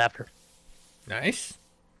problems after. Nice.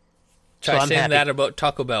 So Try I'm saying happy. that about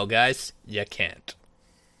Taco Bell, guys. You can't.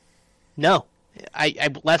 No. I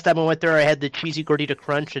last time I went there, I had the cheesy gordita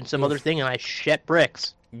crunch and some other thing, and I shat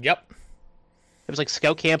bricks. Yep. It was like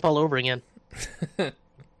scout camp all over again.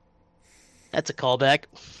 That's a callback.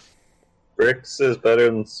 Bricks is better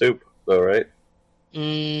than soup, though, right?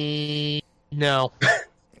 No.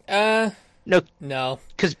 No.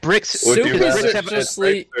 Because bricks... Would Soup you is rather bricks have- shit just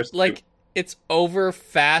bricks or soup? like it's over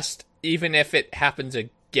fast, even if it happens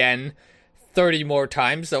again 30 more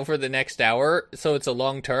times over the next hour. So it's a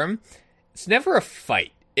long term. It's never a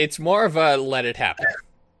fight. It's more of a let it happen.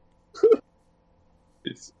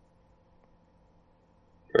 It's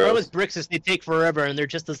The problem gross. with bricks is they take forever, and they're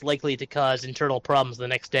just as likely to cause internal problems the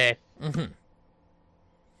next day. Mhm.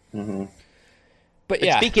 But But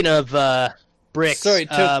yeah, speaking of bricks... sorry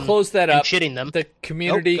to close that and up. shitting them. The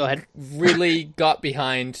community go ahead. really got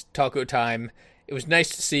behind Taco Time. It was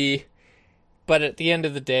nice to see, but at the end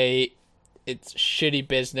of the day, it's shitty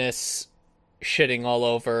business shitting all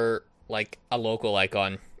over like a local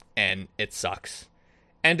icon, and it sucks.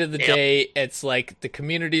 End of the Yep. day, it's like the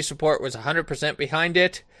community support was 100% behind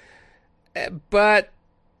it, but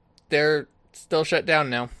they're still shut down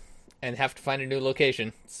now and have to find a new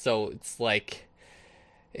location. So it's like,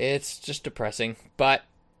 It's just depressing. But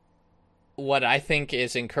what I think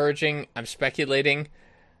is encouraging, I'm speculating,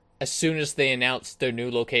 as soon as they announce their new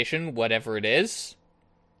location, whatever it is,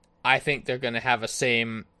 I think they're going to have a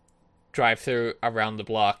same drive-through around the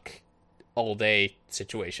block all day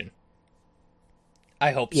situation.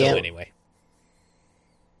 I hope so, Yeah. anyway.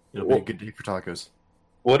 It'll be a good day for tacos.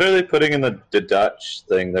 What are they putting in the Dutch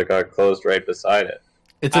thing that got closed right beside it?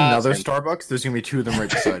 It's another same. Starbucks. There's gonna be two of them right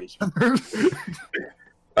beside each other.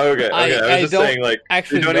 Okay, I I was just don't saying, like,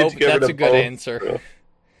 actually you don't know, need to but get rid that's a of good both. answer.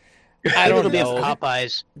 I I don't think it'll be know. a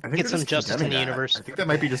Popeyes. I think Get they're some just justice in condemning the that. universe. I think that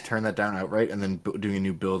might be just turn that down outright and then doing a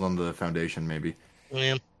new build on the foundation, maybe.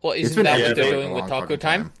 Yeah. Well, It's isn't been that out what there they're for doing a with long Taco fucking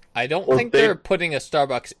Time? time. I don't Well, think they- they're putting a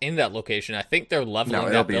Starbucks in that location. I think they're leveling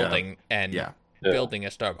it'll that be a- building and Yeah. Yeah. building a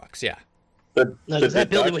Starbucks. Yeah. The, No, the 'cause that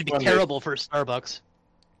building Dutch would be one is- terrible for a Starbucks.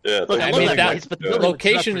 Yeah, Look, like, I I love mean, that that place, but the the building would suck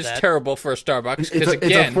location for is that. terrible for a Starbucks It's because a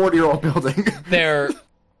again, 40-year-old building. there the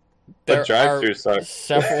there drive-through are sucks.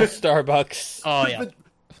 several Starbucks. Oh yeah.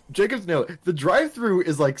 Jacob's nailed it. The drive-through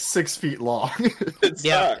is like 6 feet long. It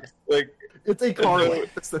Yeah. sucks. Like, It's a car No,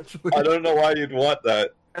 length, essentially. I don't know why you'd want that.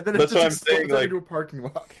 And then That's it what I'm just saying, explodes out like- into a parking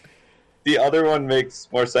lot. The other one makes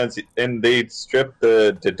more sense, and they stripped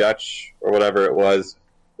the Dutch or whatever it was.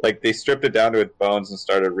 Like, they stripped it down to its bones and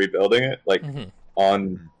started rebuilding it. Like, Mhm.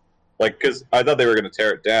 on, like, because I thought they were going to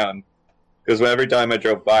tear it down. Because every time I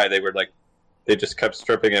drove by, they were like, they just kept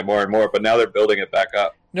stripping it more and more. But now they're building it back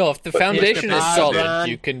up. No, if the But- foundation is Ah, solid, man.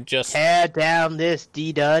 you can just. Tear down this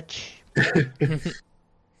D-Dutch.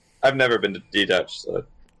 I've never been to D Dutch, so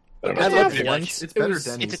I don't know. I if love that's- it. once. It's It better was-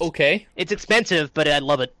 than it's- Okay. It's expensive, but I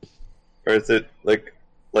love it. Or is it like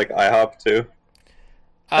IHOP too?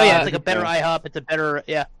 Oh yeah, Uh, it's like a better IHOP. It's a better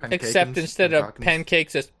except instead of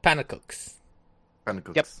pancakes, it's panacooks.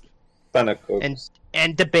 pancakes. Yep. Panacooks.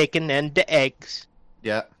 and the bacon and the eggs.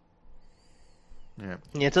 Yeah. Yeah.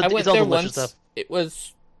 Yeah, it's, I it's went all there delicious once. stuff. It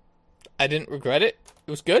was. I didn't regret it.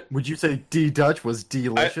 It was good. Would you say D Dutch was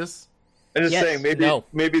delicious? I'm just Yes, saying, no.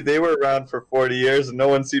 maybe they were around for 40 years and no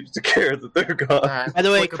one seems to care that they're gone. By the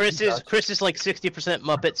way, Like a Chris is like 60%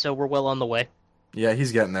 Muppet, so we're well on the way. Yeah,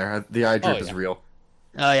 he's getting there. The eye drip Oh, is yeah. real.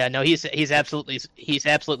 Oh yeah, no, he's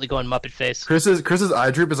absolutely going Muppet face. Chris's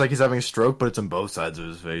eye drip is like he's having a stroke, but it's on both sides of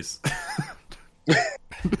his face.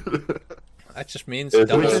 That just means Which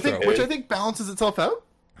double which, I stroke. think, which I think balances itself out.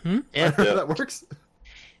 Yeah. Yeah. That works.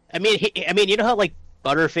 I mean, you know how like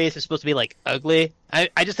Butterface is supposed to be like ugly. I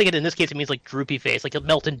just think in this case it means like droopy face, like a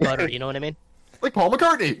melted butter. You know what I mean? Like Paul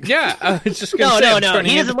McCartney. Yeah, I was just gonna No, say no, I'm no,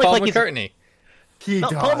 turning he into doesn't look Paul like he's- McCartney. He No,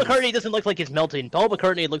 does. Paul McCartney doesn't look like he's melting. Paul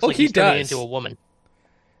McCartney looks Oh, like he he's turning does. into a woman.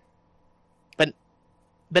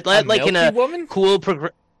 But A like in melty a woman? cool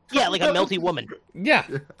yeah, like a melty woman. Yeah,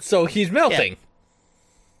 so he's melting.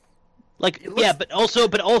 Like looks- yeah, but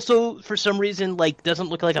also for some reason like doesn't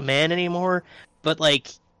look like a man anymore. But like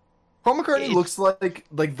Paul McCartney It's- looks like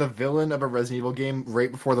the villain of a Resident Evil game right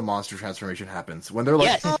before the monster transformation happens. When they're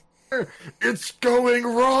like, Yes. "Ah, it's going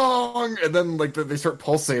wrong, and then like they start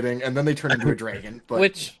pulsating, and then they turn into a dragon. But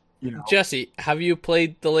Which, you know, Jesse, have you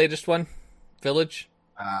played the latest one, Village?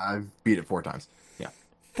 I've beat it 4 times. Yeah.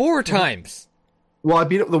 4 times. Well, I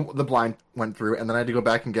beat it. The blind went through, and then I had to go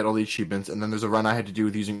back and get all the achievements. And then there's a run I had to do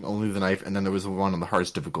with using only the knife, and then there was one on the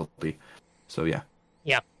hardest difficulty. So yeah,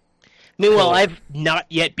 meanwhile Cool. I've not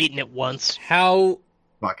yet beaten it once. How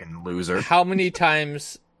fucking loser. how many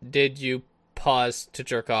times did you pause to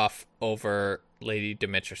jerk off over Lady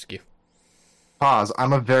Dimitrescu? Pause.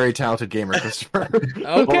 I'm a very talented gamer, Christopher.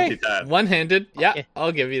 Okay, Multitask. one-handed. Yeah, Okay.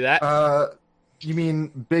 I'll give you that. You mean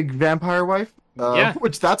Big Vampire Wife? Yeah.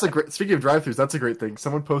 Which that's a great. Speaking of drive-throughs, that's a great thing.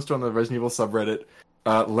 Someone posted on the Resident Evil subreddit.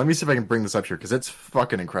 Let me see if I can bring this up here because it's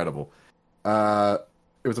fucking incredible. It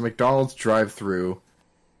was a McDonald's drive-through.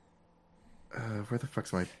 Where the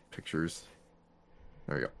fuck's my pictures?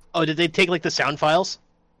 There we go. Oh, did they take like the sound files?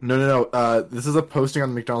 No. This is a posting on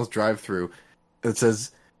the McDonald's drive-through. It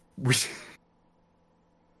says,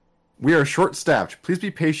 "We are short-staffed. Please be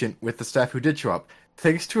patient with the staff who did show up.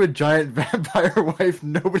 Thanks to a giant vampire wife,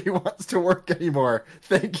 nobody wants to work anymore.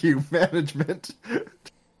 Thank you, management."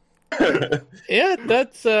 Yeah,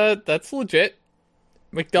 that's legit.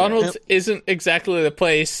 McDonald's isn't exactly the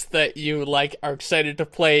place that you like are excited to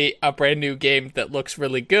play a brand new game that looks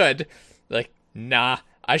really good. Like, nah,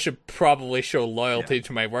 I should probably show loyalty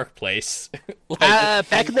to my workplace. Like,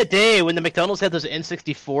 Back in the day when the McDonald's had those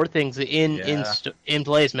N64 things Yeah. in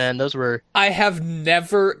place, man, those were I have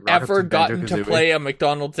never Rocket ever to gotten to Banjo-Kazooie. play a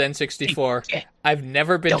McDonald's N64. Yeah. I've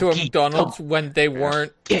never been to a Donkey McDonald's Kong. when they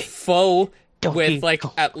weren't Yeah. full Donkey with like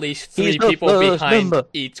Kong. at least He's 3 the people first behind member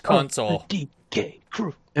each console. DK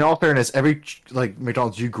crew. In all fairness, every like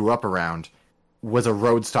McDonald's you grew up around, was a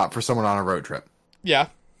road stop for someone on a road trip. Yeah.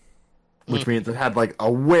 Which means it had like a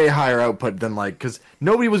way higher output than like, because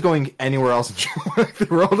nobody was going anywhere else in Chilliwack. They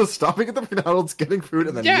were all just stopping at the McDonald's, getting food,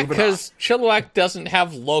 and then Yeah, moving on. because Chilliwack doesn't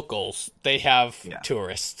have locals. They have Yeah.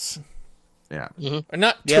 tourists. Yeah. Or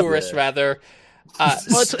not Yeah, tourists, rather. Well,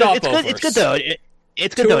 it's Stopovers. good. It's good though.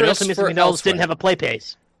 It's good though. It also Tourists means for the McDonald's didn't elsewhere. have a play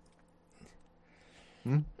pace.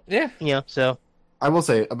 Yeah. You know, so I will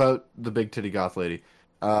say about the big titty goth lady.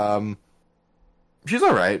 She's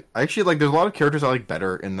all right. I actually like. There's a lot of characters I like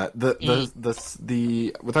better in that.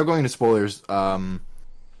 The without going into spoilers,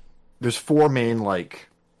 there's 4 main like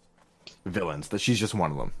villains. That she's just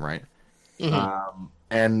one of them, right?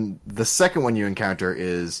 And the second one you encounter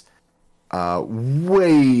is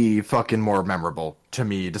way fucking more memorable to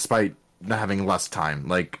me, despite having less time.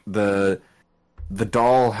 Like the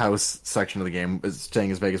dollhouse section of the game is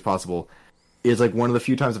staying as vague as possible. Is like one of the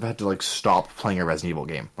few times I've had to like stop playing a Resident Evil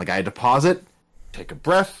game. Like I had to pause it, take a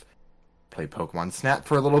breath, play Pokemon Snap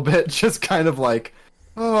for a little bit, just kind of like,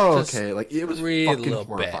 oh, Just okay. Like it was breathe a fucking little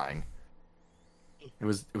bit. horrifying. It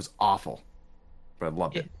was awful, but I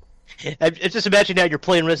loved it. I just imagine now you're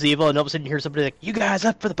playing Resident Evil and all of a sudden you hear somebody like, "You guys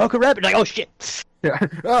up for the Poker Rabbit?" You're like, "Oh shit!"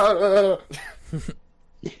 Yeah.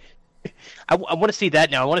 I want to see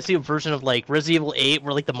that now. I want to see a version of like Resident Evil 8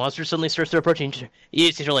 where like the monster suddenly starts to approach and you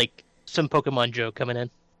just hear like some Pokemon joke coming in.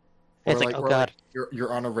 And it's like, oh or, god.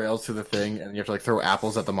 you're on a rails to the thing, and you have to like throw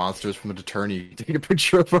apples at the monsters from the turn. You take a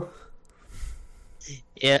picture of them.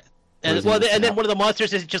 Yeah. And, Resident Evil and then Snap. one of the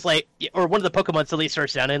monsters is just like, or one of the Pokemon suddenly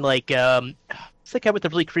starts sounding like, it's the guy with the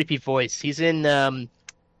really creepy voice. He's in,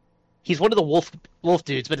 he's one of the wolf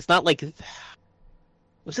dudes, but it's not like,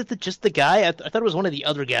 was it just the guy? I thought it was one of the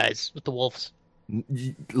other guys with the wolves.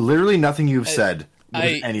 Literally nothing you've said was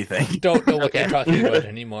I- anything. Don't know what Okay. you're talking about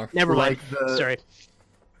anymore. Never mind. Like the- Sorry.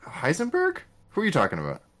 Heisenberg? Who are you talking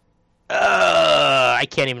about? I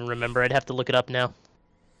can't even remember. I'd have to look it up now.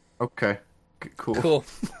 Okay, cool. Cool.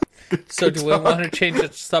 So do we want to change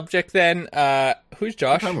the subject then? Who's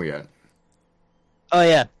Josh? What time are we at? Oh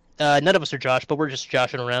yeah. None of us are Josh, but we're just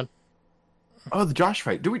joshing around. Oh, the Josh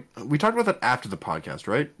fight. We talked about that after the podcast,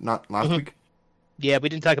 right? Not last week. Yeah, we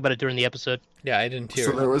didn't talk about it during the episode. Yeah, I didn't hear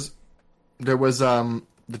So it. there was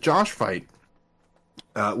the Josh fight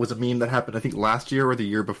was a meme that happened I think last year or the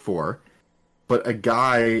year before, but a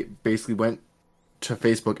guy basically went to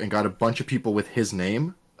Facebook and got a bunch of people with his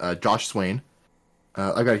name, Josh Swain.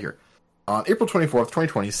 I got it here. On April 24th,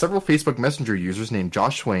 2020, several Facebook Messenger users named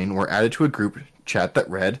Josh Swain were added to a group chat that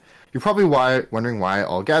read, "You're probably wondering why I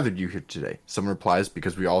all gathered you here today." Someone replies,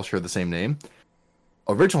 "Because we all share the same name."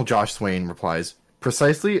 Original Josh Swain replies,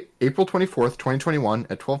 "Precisely April 24th, 2021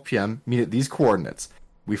 at 12 p.m. Meet at these coordinates.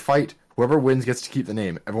 We fight. Whoever wins gets to keep the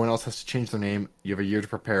name. Everyone else has to change their name. You have a year to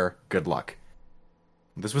prepare. Good luck."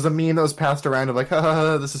 This was a meme that was passed around of like,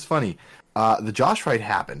 ha, this is funny. The Josh fight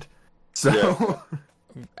happened. So,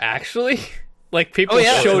 Actually? Like, people Oh,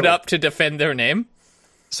 yeah. showed up to defend their name?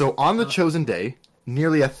 so on the chosen day,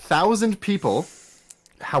 nearly 1,000 people,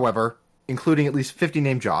 however, including at least 50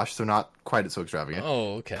 named Josh, so not quite so extravagant,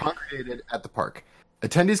 Oh, okay. congregated at the park.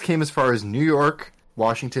 Attendees came as far as New York,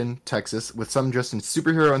 Washington, Texas, with some dressed in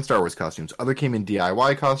superhero and Star Wars costumes. Other came in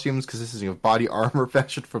DIY costumes consisting of body armor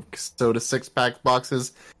fashioned from soda six-pack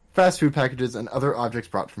boxes, fast food packages, and other objects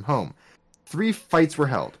brought from home. 3 fights were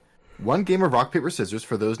held. 1 game of rock, paper, scissors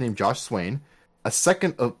for those named Josh Swain. A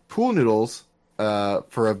second of pool noodles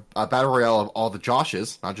for a battle royale of all the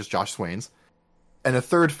Joshes, not just Josh Swains. And a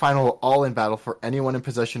third final all-in battle for anyone in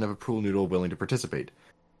possession of a pool noodle willing to participate.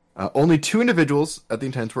 Only 2 individuals at the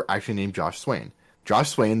intents were actually named Josh Swain. Josh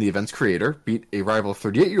Swain, the event's creator, beat a rival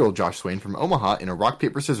 38-year-old Josh Swain from Omaha in a rock,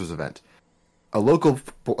 paper, scissors event. A local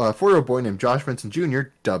 4-year-old boy named Josh Vincent Jr.,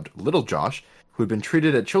 dubbed Little Josh, who had been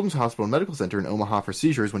treated at Children's Hospital and Medical Center in Omaha for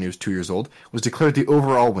seizures when he was 2 years old, was declared the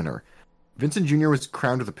overall winner. Vincent Jr. was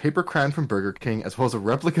crowned with a paper crown from Burger King, as well as a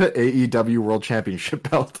replica AEW World Championship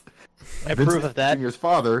belt. I approve of that. Jr.'s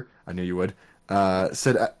father, I knew you would,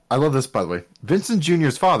 said, I love this, by the way. Vincent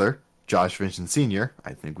Jr.'s father, Josh Vincent Sr.,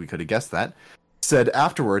 I think we could have guessed that, said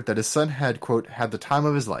afterward that his son had, quote, had the time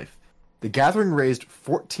of his life. The gathering raised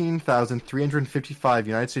 $14,355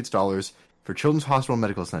 United States dollars for Children's Hospital and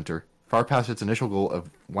Medical Center, far past its initial goal of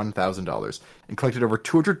 $1,000, and collected over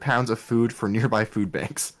 200 pounds of food for nearby food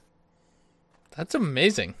banks. That's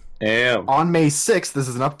amazing. Damn. On May 6th, this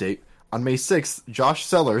is an update. On May 6th, Josh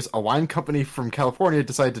Cellars, a wine company from California,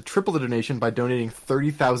 decided to triple the donation by donating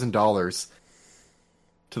 $30,000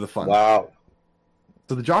 to the fund. Wow.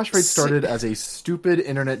 So the Josh fight started as a stupid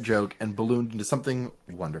internet joke and ballooned into something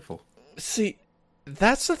wonderful. See,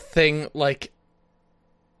 that's the thing, like,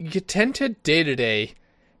 you tend to day-to-day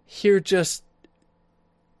hear just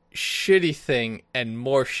shitty thing and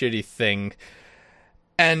more shitty thing.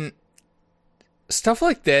 And stuff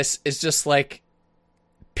like this is just like,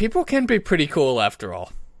 people can be pretty cool after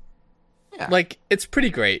all. Yeah. Like, it's pretty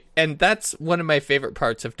great. And that's one of my favorite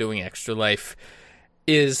parts of doing Extra Life,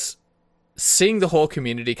 is seeing the whole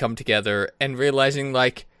community come together and realizing,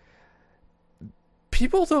 like,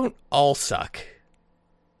 people don't all suck.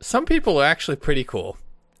 Some people are actually pretty cool.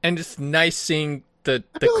 And it's nice seeing the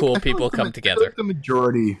cool people come together. The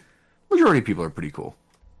majority of people are pretty cool.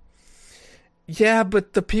 Yeah,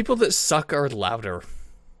 but the people that suck are louder.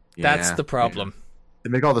 That's Yeah, the problem. yeah. They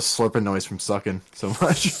make all the slurping noise from sucking so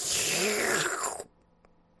much.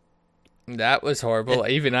 That was horrible.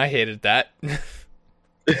 Even I hated that.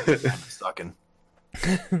 Sucking.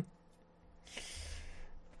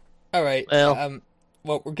 All right. Well-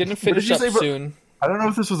 Well, we're gonna did finish you up say, bro? soon. I don't know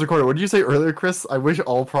if this was recorded. What did you say earlier, Chris? I wish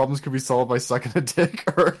all problems could be solved by sucking a dick.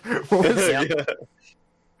 Or what was it?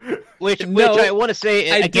 Yeah. Which No, I want to say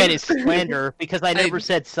I again didn't- is slander because I never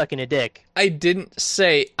said sucking a dick. I didn't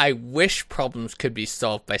say I wish problems could be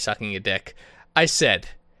solved by sucking a dick. I said,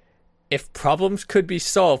 if problems could be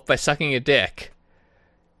solved by sucking a dick,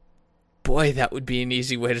 boy, that would be an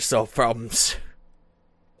easy way to solve problems.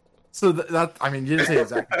 So that I mean, you didn't say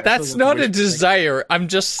exactly. That's So not wish- a desire. I'm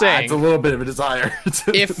just saying. It's a little bit of a desire.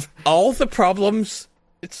 If all the problems,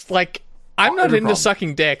 it's like, I'm not Every into problem.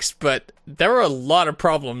 sucking dicks, but there are a lot of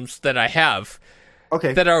problems that I have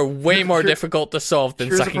okay, that are way more Here- difficult to solve than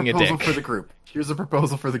here's sucking a a proposal dick. for the group. Here's a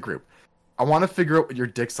proposal for the group. I want to figure out what your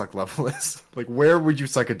dick suck level is. Like, where would you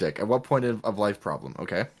suck a dick? At what point of life problem?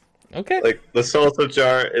 Okay. Okay. Like the salsa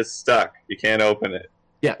jar is stuck. You can't open it.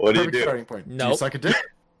 Yeah. What do you perfect do? Starting point. Do Nope. you suck a dick?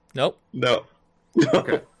 Nope. No.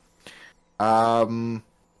 Okay. That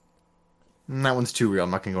one's too real.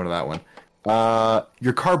 I'm not gonna go into that one.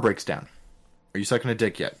 Your car breaks down. Are you sucking a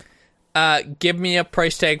dick yet? Give me a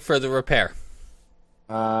price tag for the repair.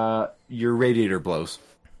 Your radiator blows.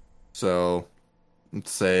 So,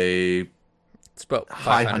 let's say It's about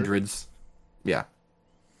high 500. hundreds. Yeah.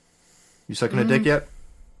 You sucking a dick yet?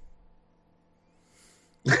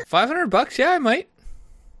 $500? Yeah, I might.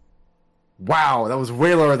 Wow, that was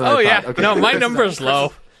way lower than I Oh thought. yeah. Okay, No, my Chris is number's out.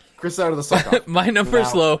 low. Chris is out of the suck off. My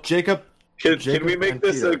number's Now, low. Jacob, Can Jacob we make and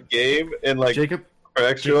this Peter. a game in like Jacob, for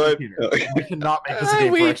extra Jacob life? and Peter. We cannot make this a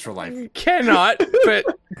game We for extra life. cannot, but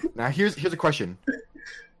Now here's a question.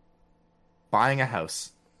 Buying a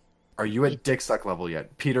house. Are you at dick suck level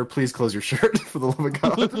yet? Peter, please close your shirt for the love of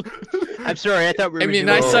God. I'm sorry, I thought we were. I mean,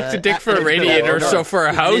 doing, I sucked a dick for a after radiator, dark. so for a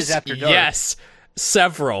It is house, after dark. yes,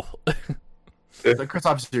 several. So Chris,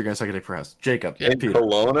 obviously you're gonna suck a dick for a house. Jacob, In Peter.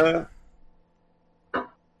 Kelowna?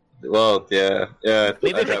 Well, yeah.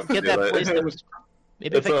 Maybe I'd if I have could get to do that place that was.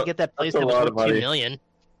 Maybe if That's I a- could get that place that's a that was lot of worth $2 money. million.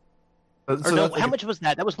 So Or no, that's like how much was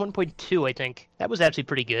that? That was 1.2, I think. That was actually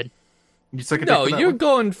pretty good. You suck a dick No, for that you're one?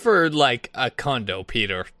 going for like a condo,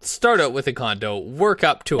 Peter. Start out with a condo, work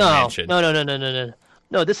up to a No, mansion. no.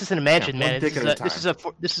 No, this isn't a mansion, one man. dick at a This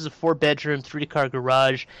is a 4-bedroom, 3-car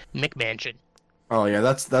garage McMansion. Oh yeah,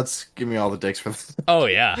 that's give me all the dicks for this. Oh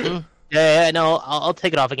yeah. Yeah, no, I'll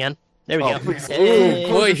take it off again. There we Oh, go. please. Hey. Ooh,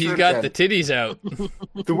 Boy, your he's shirt got again. the titties out.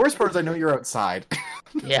 The worst part is I know you're outside.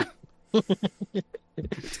 Yeah.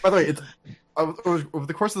 By the way, it's over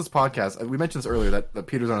the course of this podcast, we mentioned this earlier that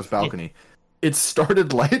Peter's on his balcony. It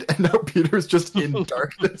started light, and now Peter's just in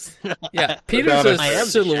darkness. Yeah, Peter's I a am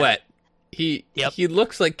silhouette. He Yep. he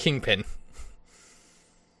looks like Kingpin.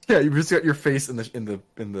 Yeah, you've just got your face in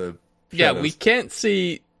the. Yeah, shadows. we can't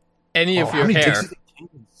see any of Oh, your how many hair. dicks do you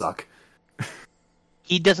think suck?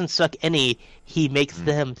 He doesn't suck any. He makes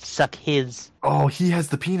them suck his. Oh, he has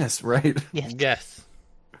the penis, right? Yes. Yes.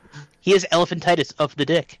 He has elephantitis of the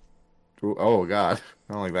dick. Oh God,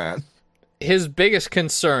 I don't like that. His biggest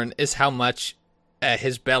concern is how much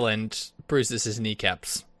his bell end bruises his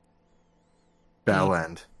kneecaps. Bell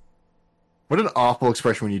end. What an awful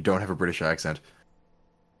expression when you don't have a British accent.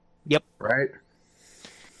 Yep. Right?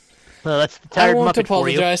 Well, that's the I tired won't Muppet for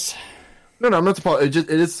you. apologize. No, I'm not surprised. It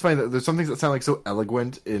is funny that there's some things that sound like so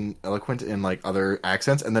eloquent in like other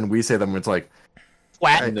accents, and then we say them when it's like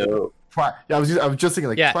Twat. No. twat. Yeah, I was just thinking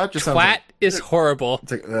like Yeah, twat just sounds twat like is horrible.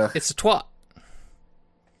 it's like ugh. It's a twat.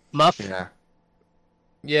 Muff. Yeah.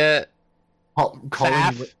 Yeah,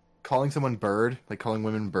 Faff. Calling someone bird, like calling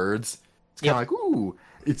women birds. It's kind of Yep. like ooh.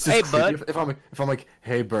 It's just Hey, creepy. bud. If I'm like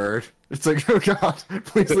hey bird, it's like oh God,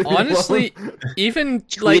 please leave me honestly, alone. even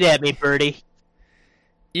Tweet like at me, birdie.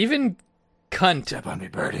 even cunt Step on me,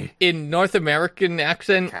 birdie. in North American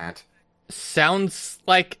accent Cat. sounds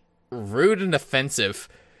like rude and offensive,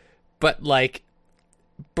 but like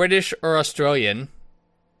British or Australian,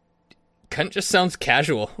 cunt just sounds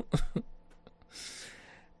casual.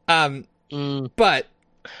 But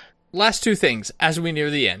last two things as we near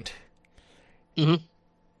the end. Mm-hmm.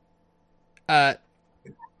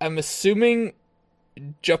 I'm assuming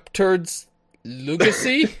Jupiter's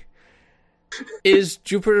Legacy is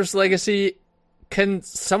Jupiter's Legacy. Can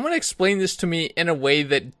someone explain this to me in a way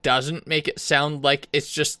that doesn't make it sound like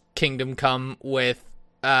it's just Kingdom Come with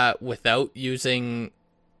without using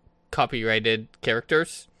copyrighted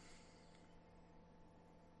characters?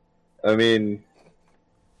 I mean,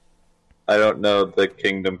 I don't know the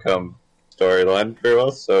Kingdom Come storyline very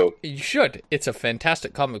well, so You should. It's a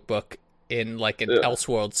fantastic comic book in like an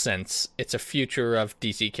Elseworld sense. It's a future of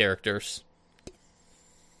DC characters.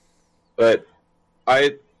 but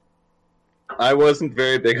I wasn't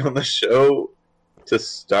very big on the show to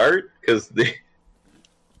start because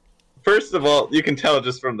first of all, you can tell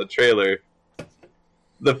just from the trailer,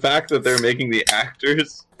 the fact that they're making the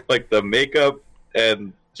actors like the makeup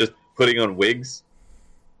and just putting on wigs.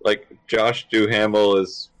 Like Josh Duhamel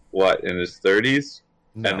is what, in his 30s,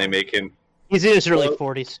 No. and they make him. He's in his early Well-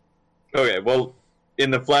 40s. Okay, well,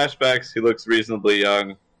 in the flashbacks, he looks reasonably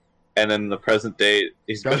young, and in the present day,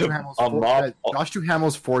 he's Josh got Duhamel's a mop. Josh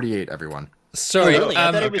Duhamel's 48, everyone. Sorry, Really?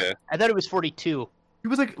 I thought okay. I thought it was 42. He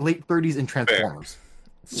was like late 30s in Transformers.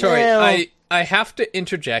 sorry. Well- I have to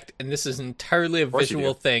interject, and this is entirely a course you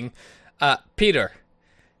visual do. thing. Peter,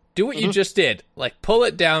 do what you just did. Like, pull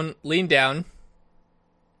it down, lean down.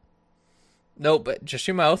 No, but just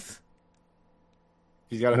your mouth.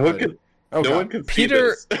 He's got a No one hood. can, Oh, no God. one can see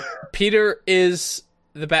Peter- this. Peter is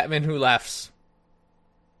the Batman who laughs.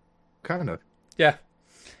 Kind of. Yeah.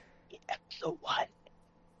 So what?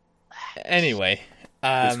 Anyway,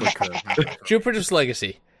 This was curve. Jupiter's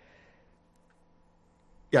Legacy.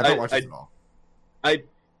 Yeah, don't I- watch this at all.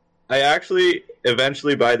 I actually,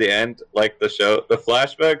 eventually, by the end, like the show, the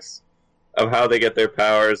flashbacks of how they get their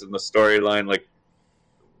powers and the storyline, like,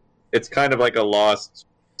 it's kind of like a lost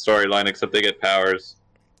storyline, except they get powers.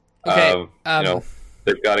 Okay, You know,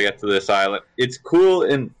 they've got to get to this island. It's cool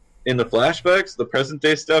in the flashbacks. The present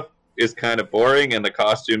day stuff is kind of boring, and the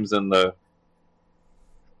costumes and the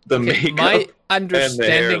Okay, makeup my and the hair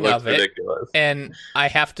understanding looks of it, ridiculous. and I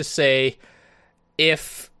have to say,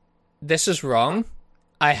 if this is wrong,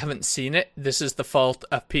 I haven't seen it. This is the fault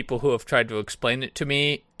of people who have tried to explain it to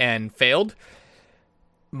me and failed.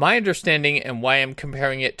 My understanding and why I'm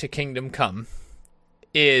comparing it to Kingdom Come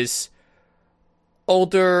is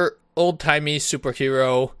old-timey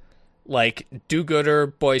superhero, like do-gooder,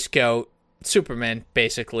 Boy Scout, Superman,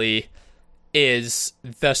 basically, is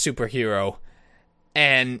the superhero.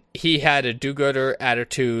 And he had a do-gooder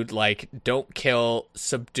attitude, like, don't kill,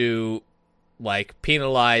 subdue, like,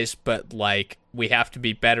 penalize, but, like, we have to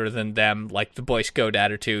be better than them, like the Boy Scout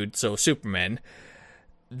attitude, so Superman.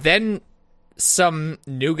 Then some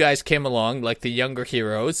new guys came along, like the younger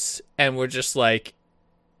heroes, and were just like,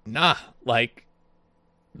 nah, like,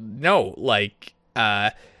 no, like,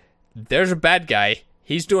 there's a bad guy,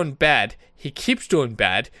 he's doing bad, he keeps doing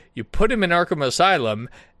bad, you put him in Arkham Asylum,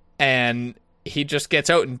 and he just gets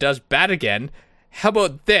out and does bad again. How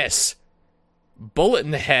about this? Bullet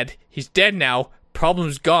in the head, he's dead now,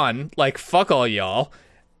 problem's gone, like, fuck all y'all.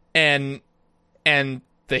 And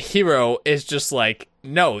the hero is just like,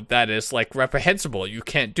 no, that is, like, reprehensible, you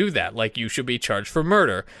can't do that, like, you should be charged for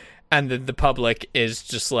murder. And then the public is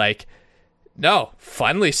just like, no,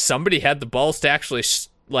 finally somebody had the balls to actually,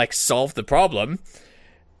 like, solve the problem.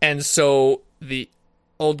 And so the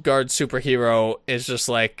old guard superhero is just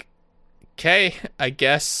like, okay, I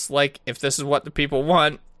guess, like, if this is what the people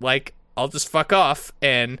want, like, I'll just fuck off,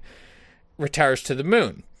 and retires to the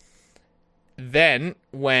moon. Then,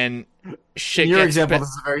 when shit In your gets example, this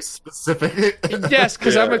is very specific. yes,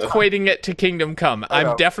 because I'm Yeah. equating it to Kingdom Come. I'm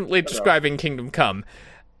know. definitely describing Kingdom Come.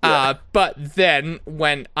 But then,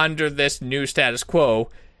 when under this new status quo,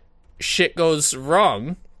 shit goes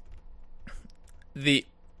wrong, the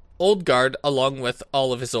old guard, along with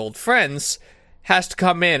all of his old friends, has to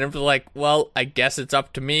come in and be like, well, I guess it's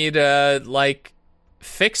up to me to, like,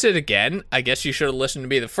 fix it again. I guess you should have listened to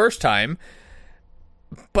me the first time.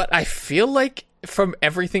 But I feel like, from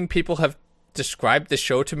everything people have described the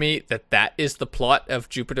show to me, that is the plot of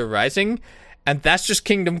Jupiter Rising, and that's just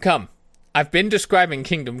Kingdom Come. I've been describing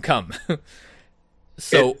Kingdom Come.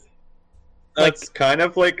 So, That's kind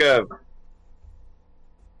of like a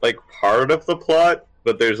part of the plot,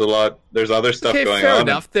 but there's other stuff okay, going fair on,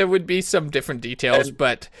 enough. There would be some different details, And-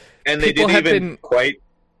 but and they people didn't have even been-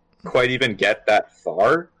 quite even get that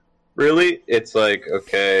far. Really, it's like,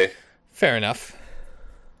 okay, fair enough.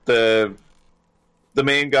 the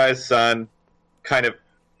main guy's son kind of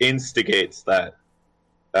instigates that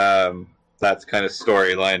that's kind of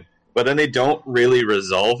storyline, but then they don't really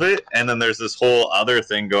resolve it, and then there's this whole other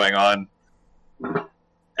thing going on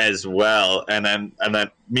as well, and then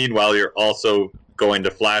meanwhile you're also going to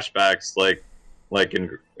flashbacks like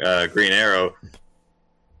in Green Arrow,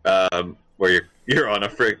 where you're on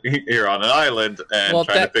you're on an island and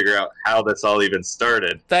trying to figure out how this all even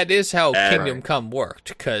started. That is how Kingdom Come worked,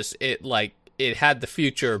 because it had the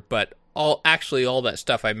future, but all that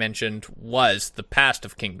stuff I mentioned was the past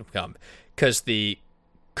of Kingdom Come, because the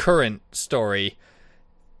current story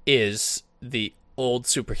is the old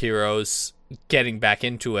superheroes getting back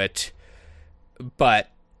into it, but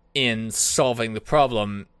in solving the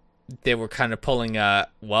problem, they were kind of pulling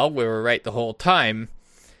we were right the whole time,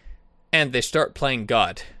 and they start playing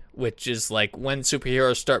God, which is like when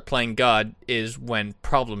superheroes start playing God is when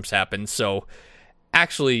problems happen. So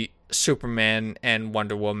actually Superman and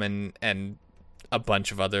Wonder Woman and a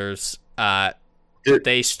bunch of others,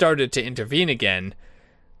 they started to intervene again.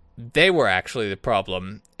 They were actually the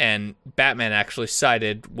problem, and Batman actually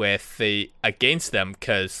sided with against them,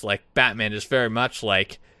 because like Batman is very much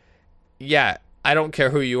like, yeah, I don't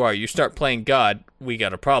care who you are, you start playing God, we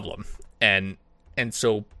got a problem. And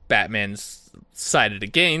so Batman's sided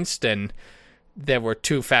against, and there were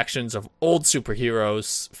two factions of old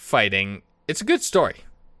superheroes fighting. It's a good story.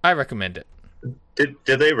 I recommend it.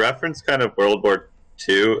 Did they reference kind of World War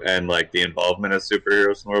II and like the involvement of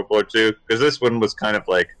superheroes in World War II? Because this one was kind of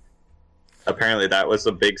like, apparently that was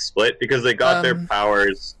a big split, because they got their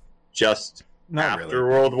powers just after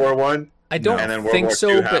World War One. I don't and then World think War so,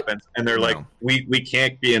 II but happens, and they're like, we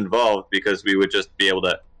can't be involved because we would just be able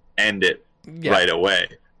to end it right away,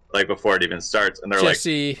 like before it even starts. And they're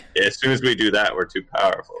Jesse, like, as soon as we do that, we're too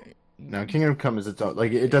powerful. No, Kingdom Come is its own.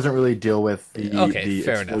 Like, it doesn't really deal with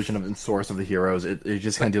the explosion of and source of the heroes. It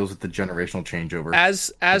just kind of deals with the generational changeover.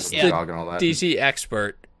 As the dog and all that. DC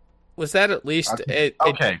expert, was that at least a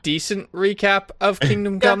decent recap of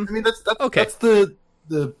Kingdom Come? I mean, that's okay. That's the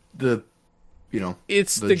you know.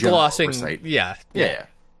 It's the glossing. Oversight. Yeah.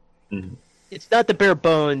 Mm-hmm. It's not the bare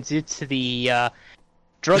bones. It's the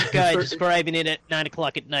drunk guy describing it at 9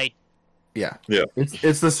 o'clock at night. Yeah. Yeah.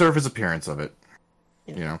 It's the surface appearance of it.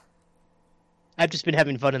 Yeah. You know. I've just been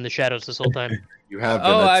having fun in the shadows this whole time. You have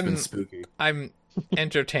been. That's been spooky. I'm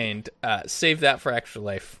entertained. Save that for Extra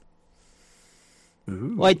Life.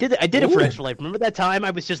 Ooh. Well, I did it for Extra Life. Remember that time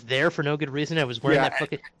I was just there for no good reason? I was wearing that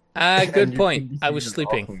fucking... Good point. I was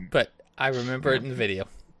sleeping, but I remember it in the video.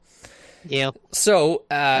 Yeah. So,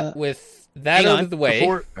 with that out of the way...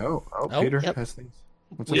 Peter yep. has things.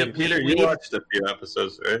 What's Yeah, up? Peter, you watched a few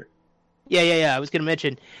episodes, right? Yeah. I was going to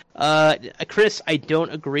mention, Chris, I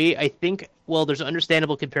don't agree. I think, there's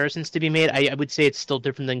understandable comparisons to be made. I would say it's still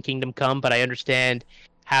different than Kingdom Come, but I understand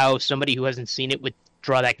how somebody who hasn't seen it would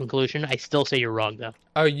draw that conclusion. I still say you're wrong, though.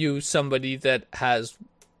 Are you somebody that has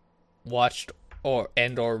watched or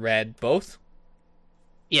read both?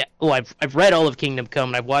 Yeah. Oh, I've read all of Kingdom Come,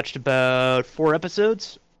 and I've watched about 4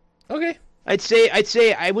 episodes. Okay. I'd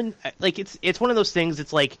say I wouldn't like. It's one of those things.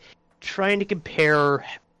 It's like trying to compare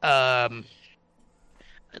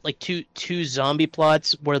like two zombie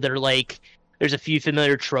plots where they're like there's a few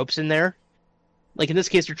familiar tropes in there. Like in this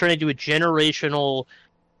case, they're trying to do a generational,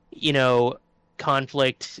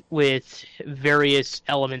 conflict with various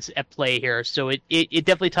elements at play here. So it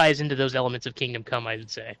definitely ties into those elements of Kingdom Come, I would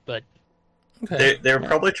say. But They were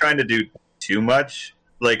probably trying to do too much.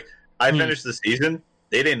 Like, I finished the season,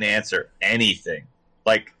 they didn't answer anything.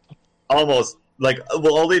 Like, almost,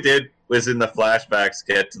 all they did was in the flashbacks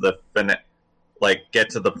get to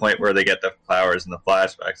the point where they get the powers in the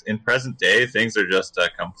flashbacks. In present day, things are just a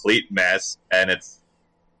complete mess, and it's,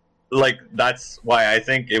 that's why I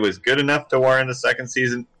think it was good enough to warrant the second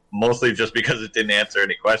season, mostly just because it didn't answer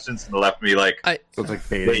any questions and left me like, So it's like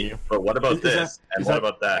baiting you. but what about this? And what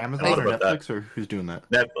about that? Amazon And what or about Netflix, that? or who's doing that?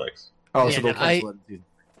 Netflix. Oh, Yeah, so they'll no, cancel it.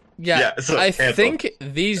 Yeah, so I cancel. think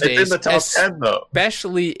these It's days, in the top 10, though.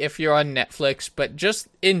 especially if you're on Netflix, but just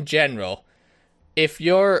in general, if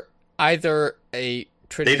you're either a They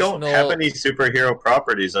traditional... don't have any superhero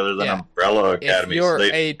properties other than Umbrella Academy. If you're so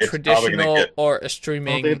a it's probably gonna traditional get- or a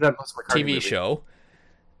streaming they have that Melissa McCarthy TV movie. show...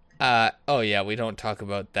 we don't talk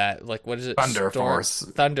about that. Like, what is it? Thunder Force.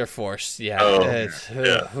 Thunder Force, yeah.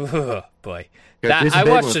 Oh, Boy. Yeah, Jason I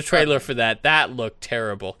Bateman watched was the trailer for that. That looked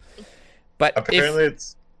terrible. But Apparently,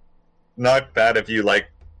 it's not bad if you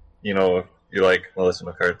like, you like Melissa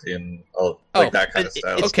McCarthy and all that kind of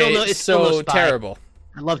style. it's still no- it's still no Spy. terrible.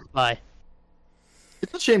 I love Spy.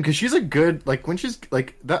 It's a shame because she's a good when she's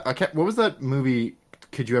like that. I can't. What was that movie?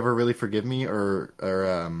 Could you ever really forgive me? Or she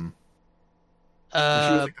was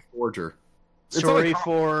like a forger. It's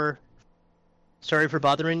Sorry for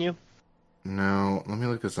bothering you. No, let me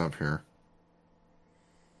look this up here.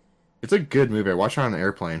 It's a good movie. I watched it on an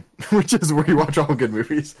airplane, which is where you watch all good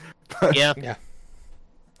movies. But, Yeah. Yeah.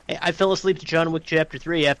 Hey, I fell asleep to John Wick Chapter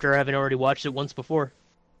 3 after having already watched it once before.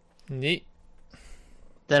 Neat.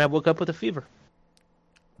 Then I woke up with a fever.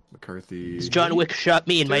 McCarthy. John Wick shot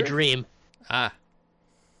me in my dream. Ah.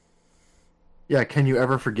 Yeah, Can You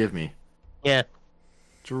Ever Forgive Me? Yeah.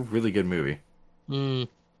 It's a really good movie. Mm.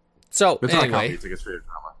 So, It's not a comedy, anyway, it's like a straight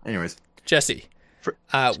drama. Anyways. Jesse,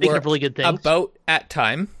 Speaking we're of really good things. about at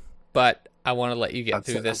time, but I want to let you get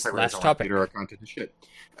through this last topic. Peter, our content is shit.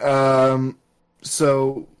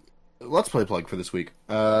 So let's play plug for this week.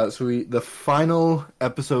 The final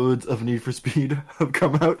episodes of Need for Speed have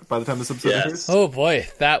come out by the time this episode Yes. airs. Oh boy,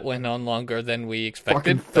 that went on longer than we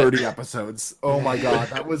Fucking expected. 30 episodes. Oh my god,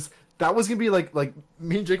 that was gonna be like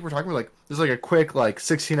me and Jake were talking. We're like, there's like a quick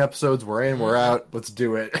 16 episodes. We're in, we're out. Let's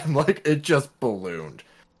do it. And it just ballooned.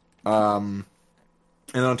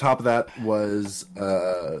 And on top of that was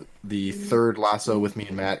the third Lasso with me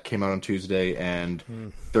and Matt came out on Tuesday and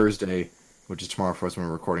Thursday, which is tomorrow for us when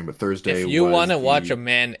we're recording. But Thursday, If you was want to the- watch a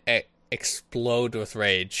man explode with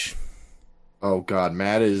rage, oh god,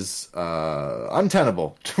 Matt is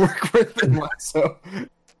untenable to work with in Lasso.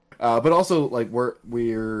 But also,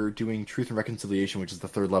 we're doing Truth and Reconciliation, which is the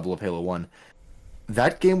third level of Halo 1.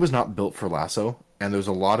 That game was not built for Lasso, and there's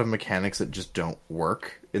a lot of mechanics that just don't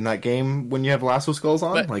work in that game when you have Lasso skulls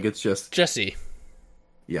on. But- it's just... Jesse,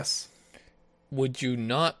 Yes. would you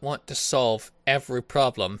not want to solve every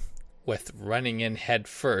problem with running in head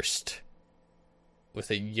first with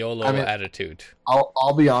a YOLO attitude?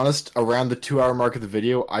 I'll be honest, around the 2-hour mark of the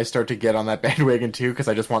video, I start to get on that bandwagon too, because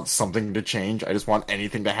I just want something to change. I just want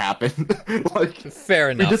anything to happen.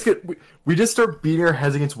 Fair enough. We just start beating our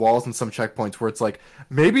heads against walls in some checkpoints where it's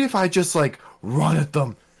maybe if I just run at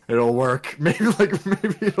them, it'll work. Maybe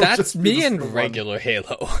it'll That's just be me the in slow run. regular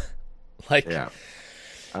Halo. Yeah.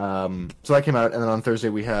 So that came out, and then on Thursday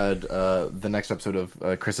we had the next episode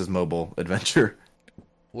of Chris's mobile adventure.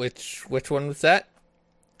 Which one was that?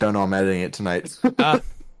 Don't know, I'm editing it tonight.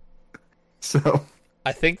 So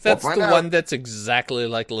I think that's find the out. one that's exactly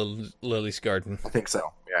like Lily's Garden. I think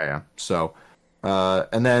so. Yeah. So,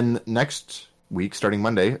 and then next week, starting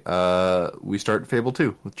Monday, we start Fable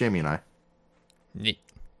 2 with Jamie and I. Neat.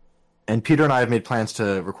 And Peter and I have made plans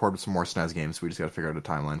to record some more SNES games. We just got to figure out a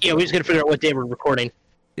timeline. Yeah, we just gotta figure out what day we're recording.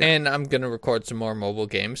 Yeah. And I'm going to record some more mobile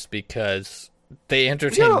games because they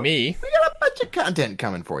entertain me. We got a bunch of content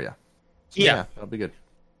coming for you. So, Yeah. that'll be good.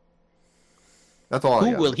 That's all. I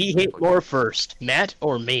Who got. will he hate more first, Matt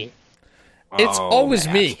or me? It's always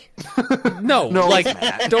me. No, No, it's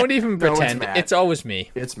Matt. don't even No, it's pretend. Matt. It's always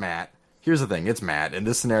me. It's Matt. Here's the thing. It's Matt. In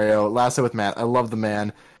this scenario, Lasso with Matt. I love the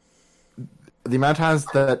man. The amount of times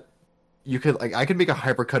that you could I could make a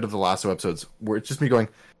hypercut of the Lasso episodes where it's just me going,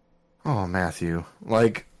 "Oh, Matthew,"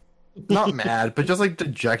 not mad, but just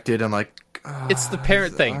dejected and It's the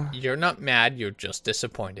parent thing. You're not mad, you're just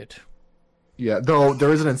disappointed. Yeah, though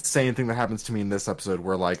there is an insane thing that happens to me in this episode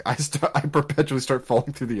where I perpetually start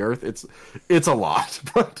falling through the earth. It's a lot,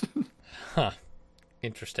 but Huh.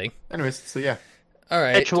 Interesting. anyways, so yeah. All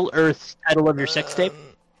right. Perpetual Earth, title of your sex tape?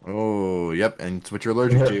 Oh, yep, and it's what you're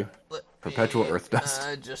allergic to. Perpetual earth dust.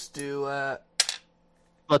 Just do Well,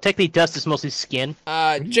 technically dust is mostly skin.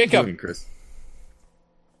 Jacob. Doing, Chris?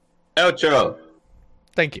 Outro.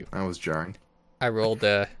 Thank you. That was jarring. I rolled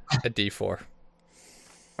a D4.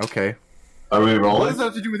 Okay. Are we What rolling? does that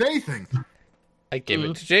have to do with anything? I gave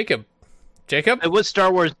it to Jacob. Jacob? It was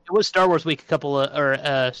Star Wars. It was Star Wars Week Star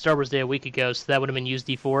Wars Day a week ago, so that would have been used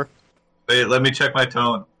D4. Wait, let me check my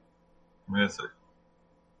tone. I'm gonna say.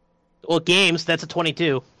 Well, games, that's a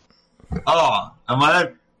 22. Oh, am I?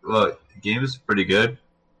 Well, the game is pretty good.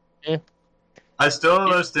 Yeah. I still don't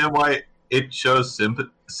understand why it shows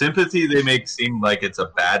sympathy. They make seem like it's a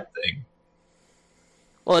bad thing.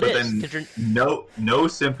 Well, it But is. then 'Cause you're- no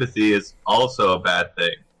sympathy is also a bad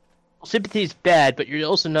thing. sympathy is bad, but you're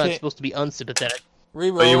also not Okay. supposed to be unsympathetic. But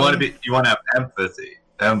you want to have empathy.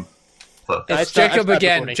 I It's stopped- Jacob I stopped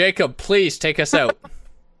again. recording. Jacob, please take us out.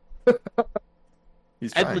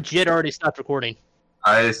 He's I've trying. legit already stopped recording.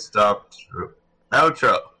 I stopped.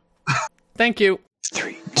 Outro. Thank you.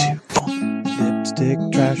 3, 2, 1. Lipstick,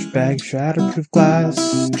 trash bag, shatterproof glass,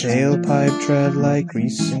 tailpipe tread like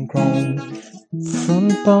grease and chrome.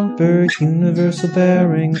 Front bumper, universal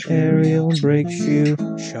bearing, aerial brake shoe,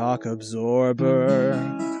 shock absorber.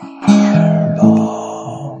 Car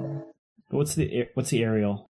bomb. What's the aerial?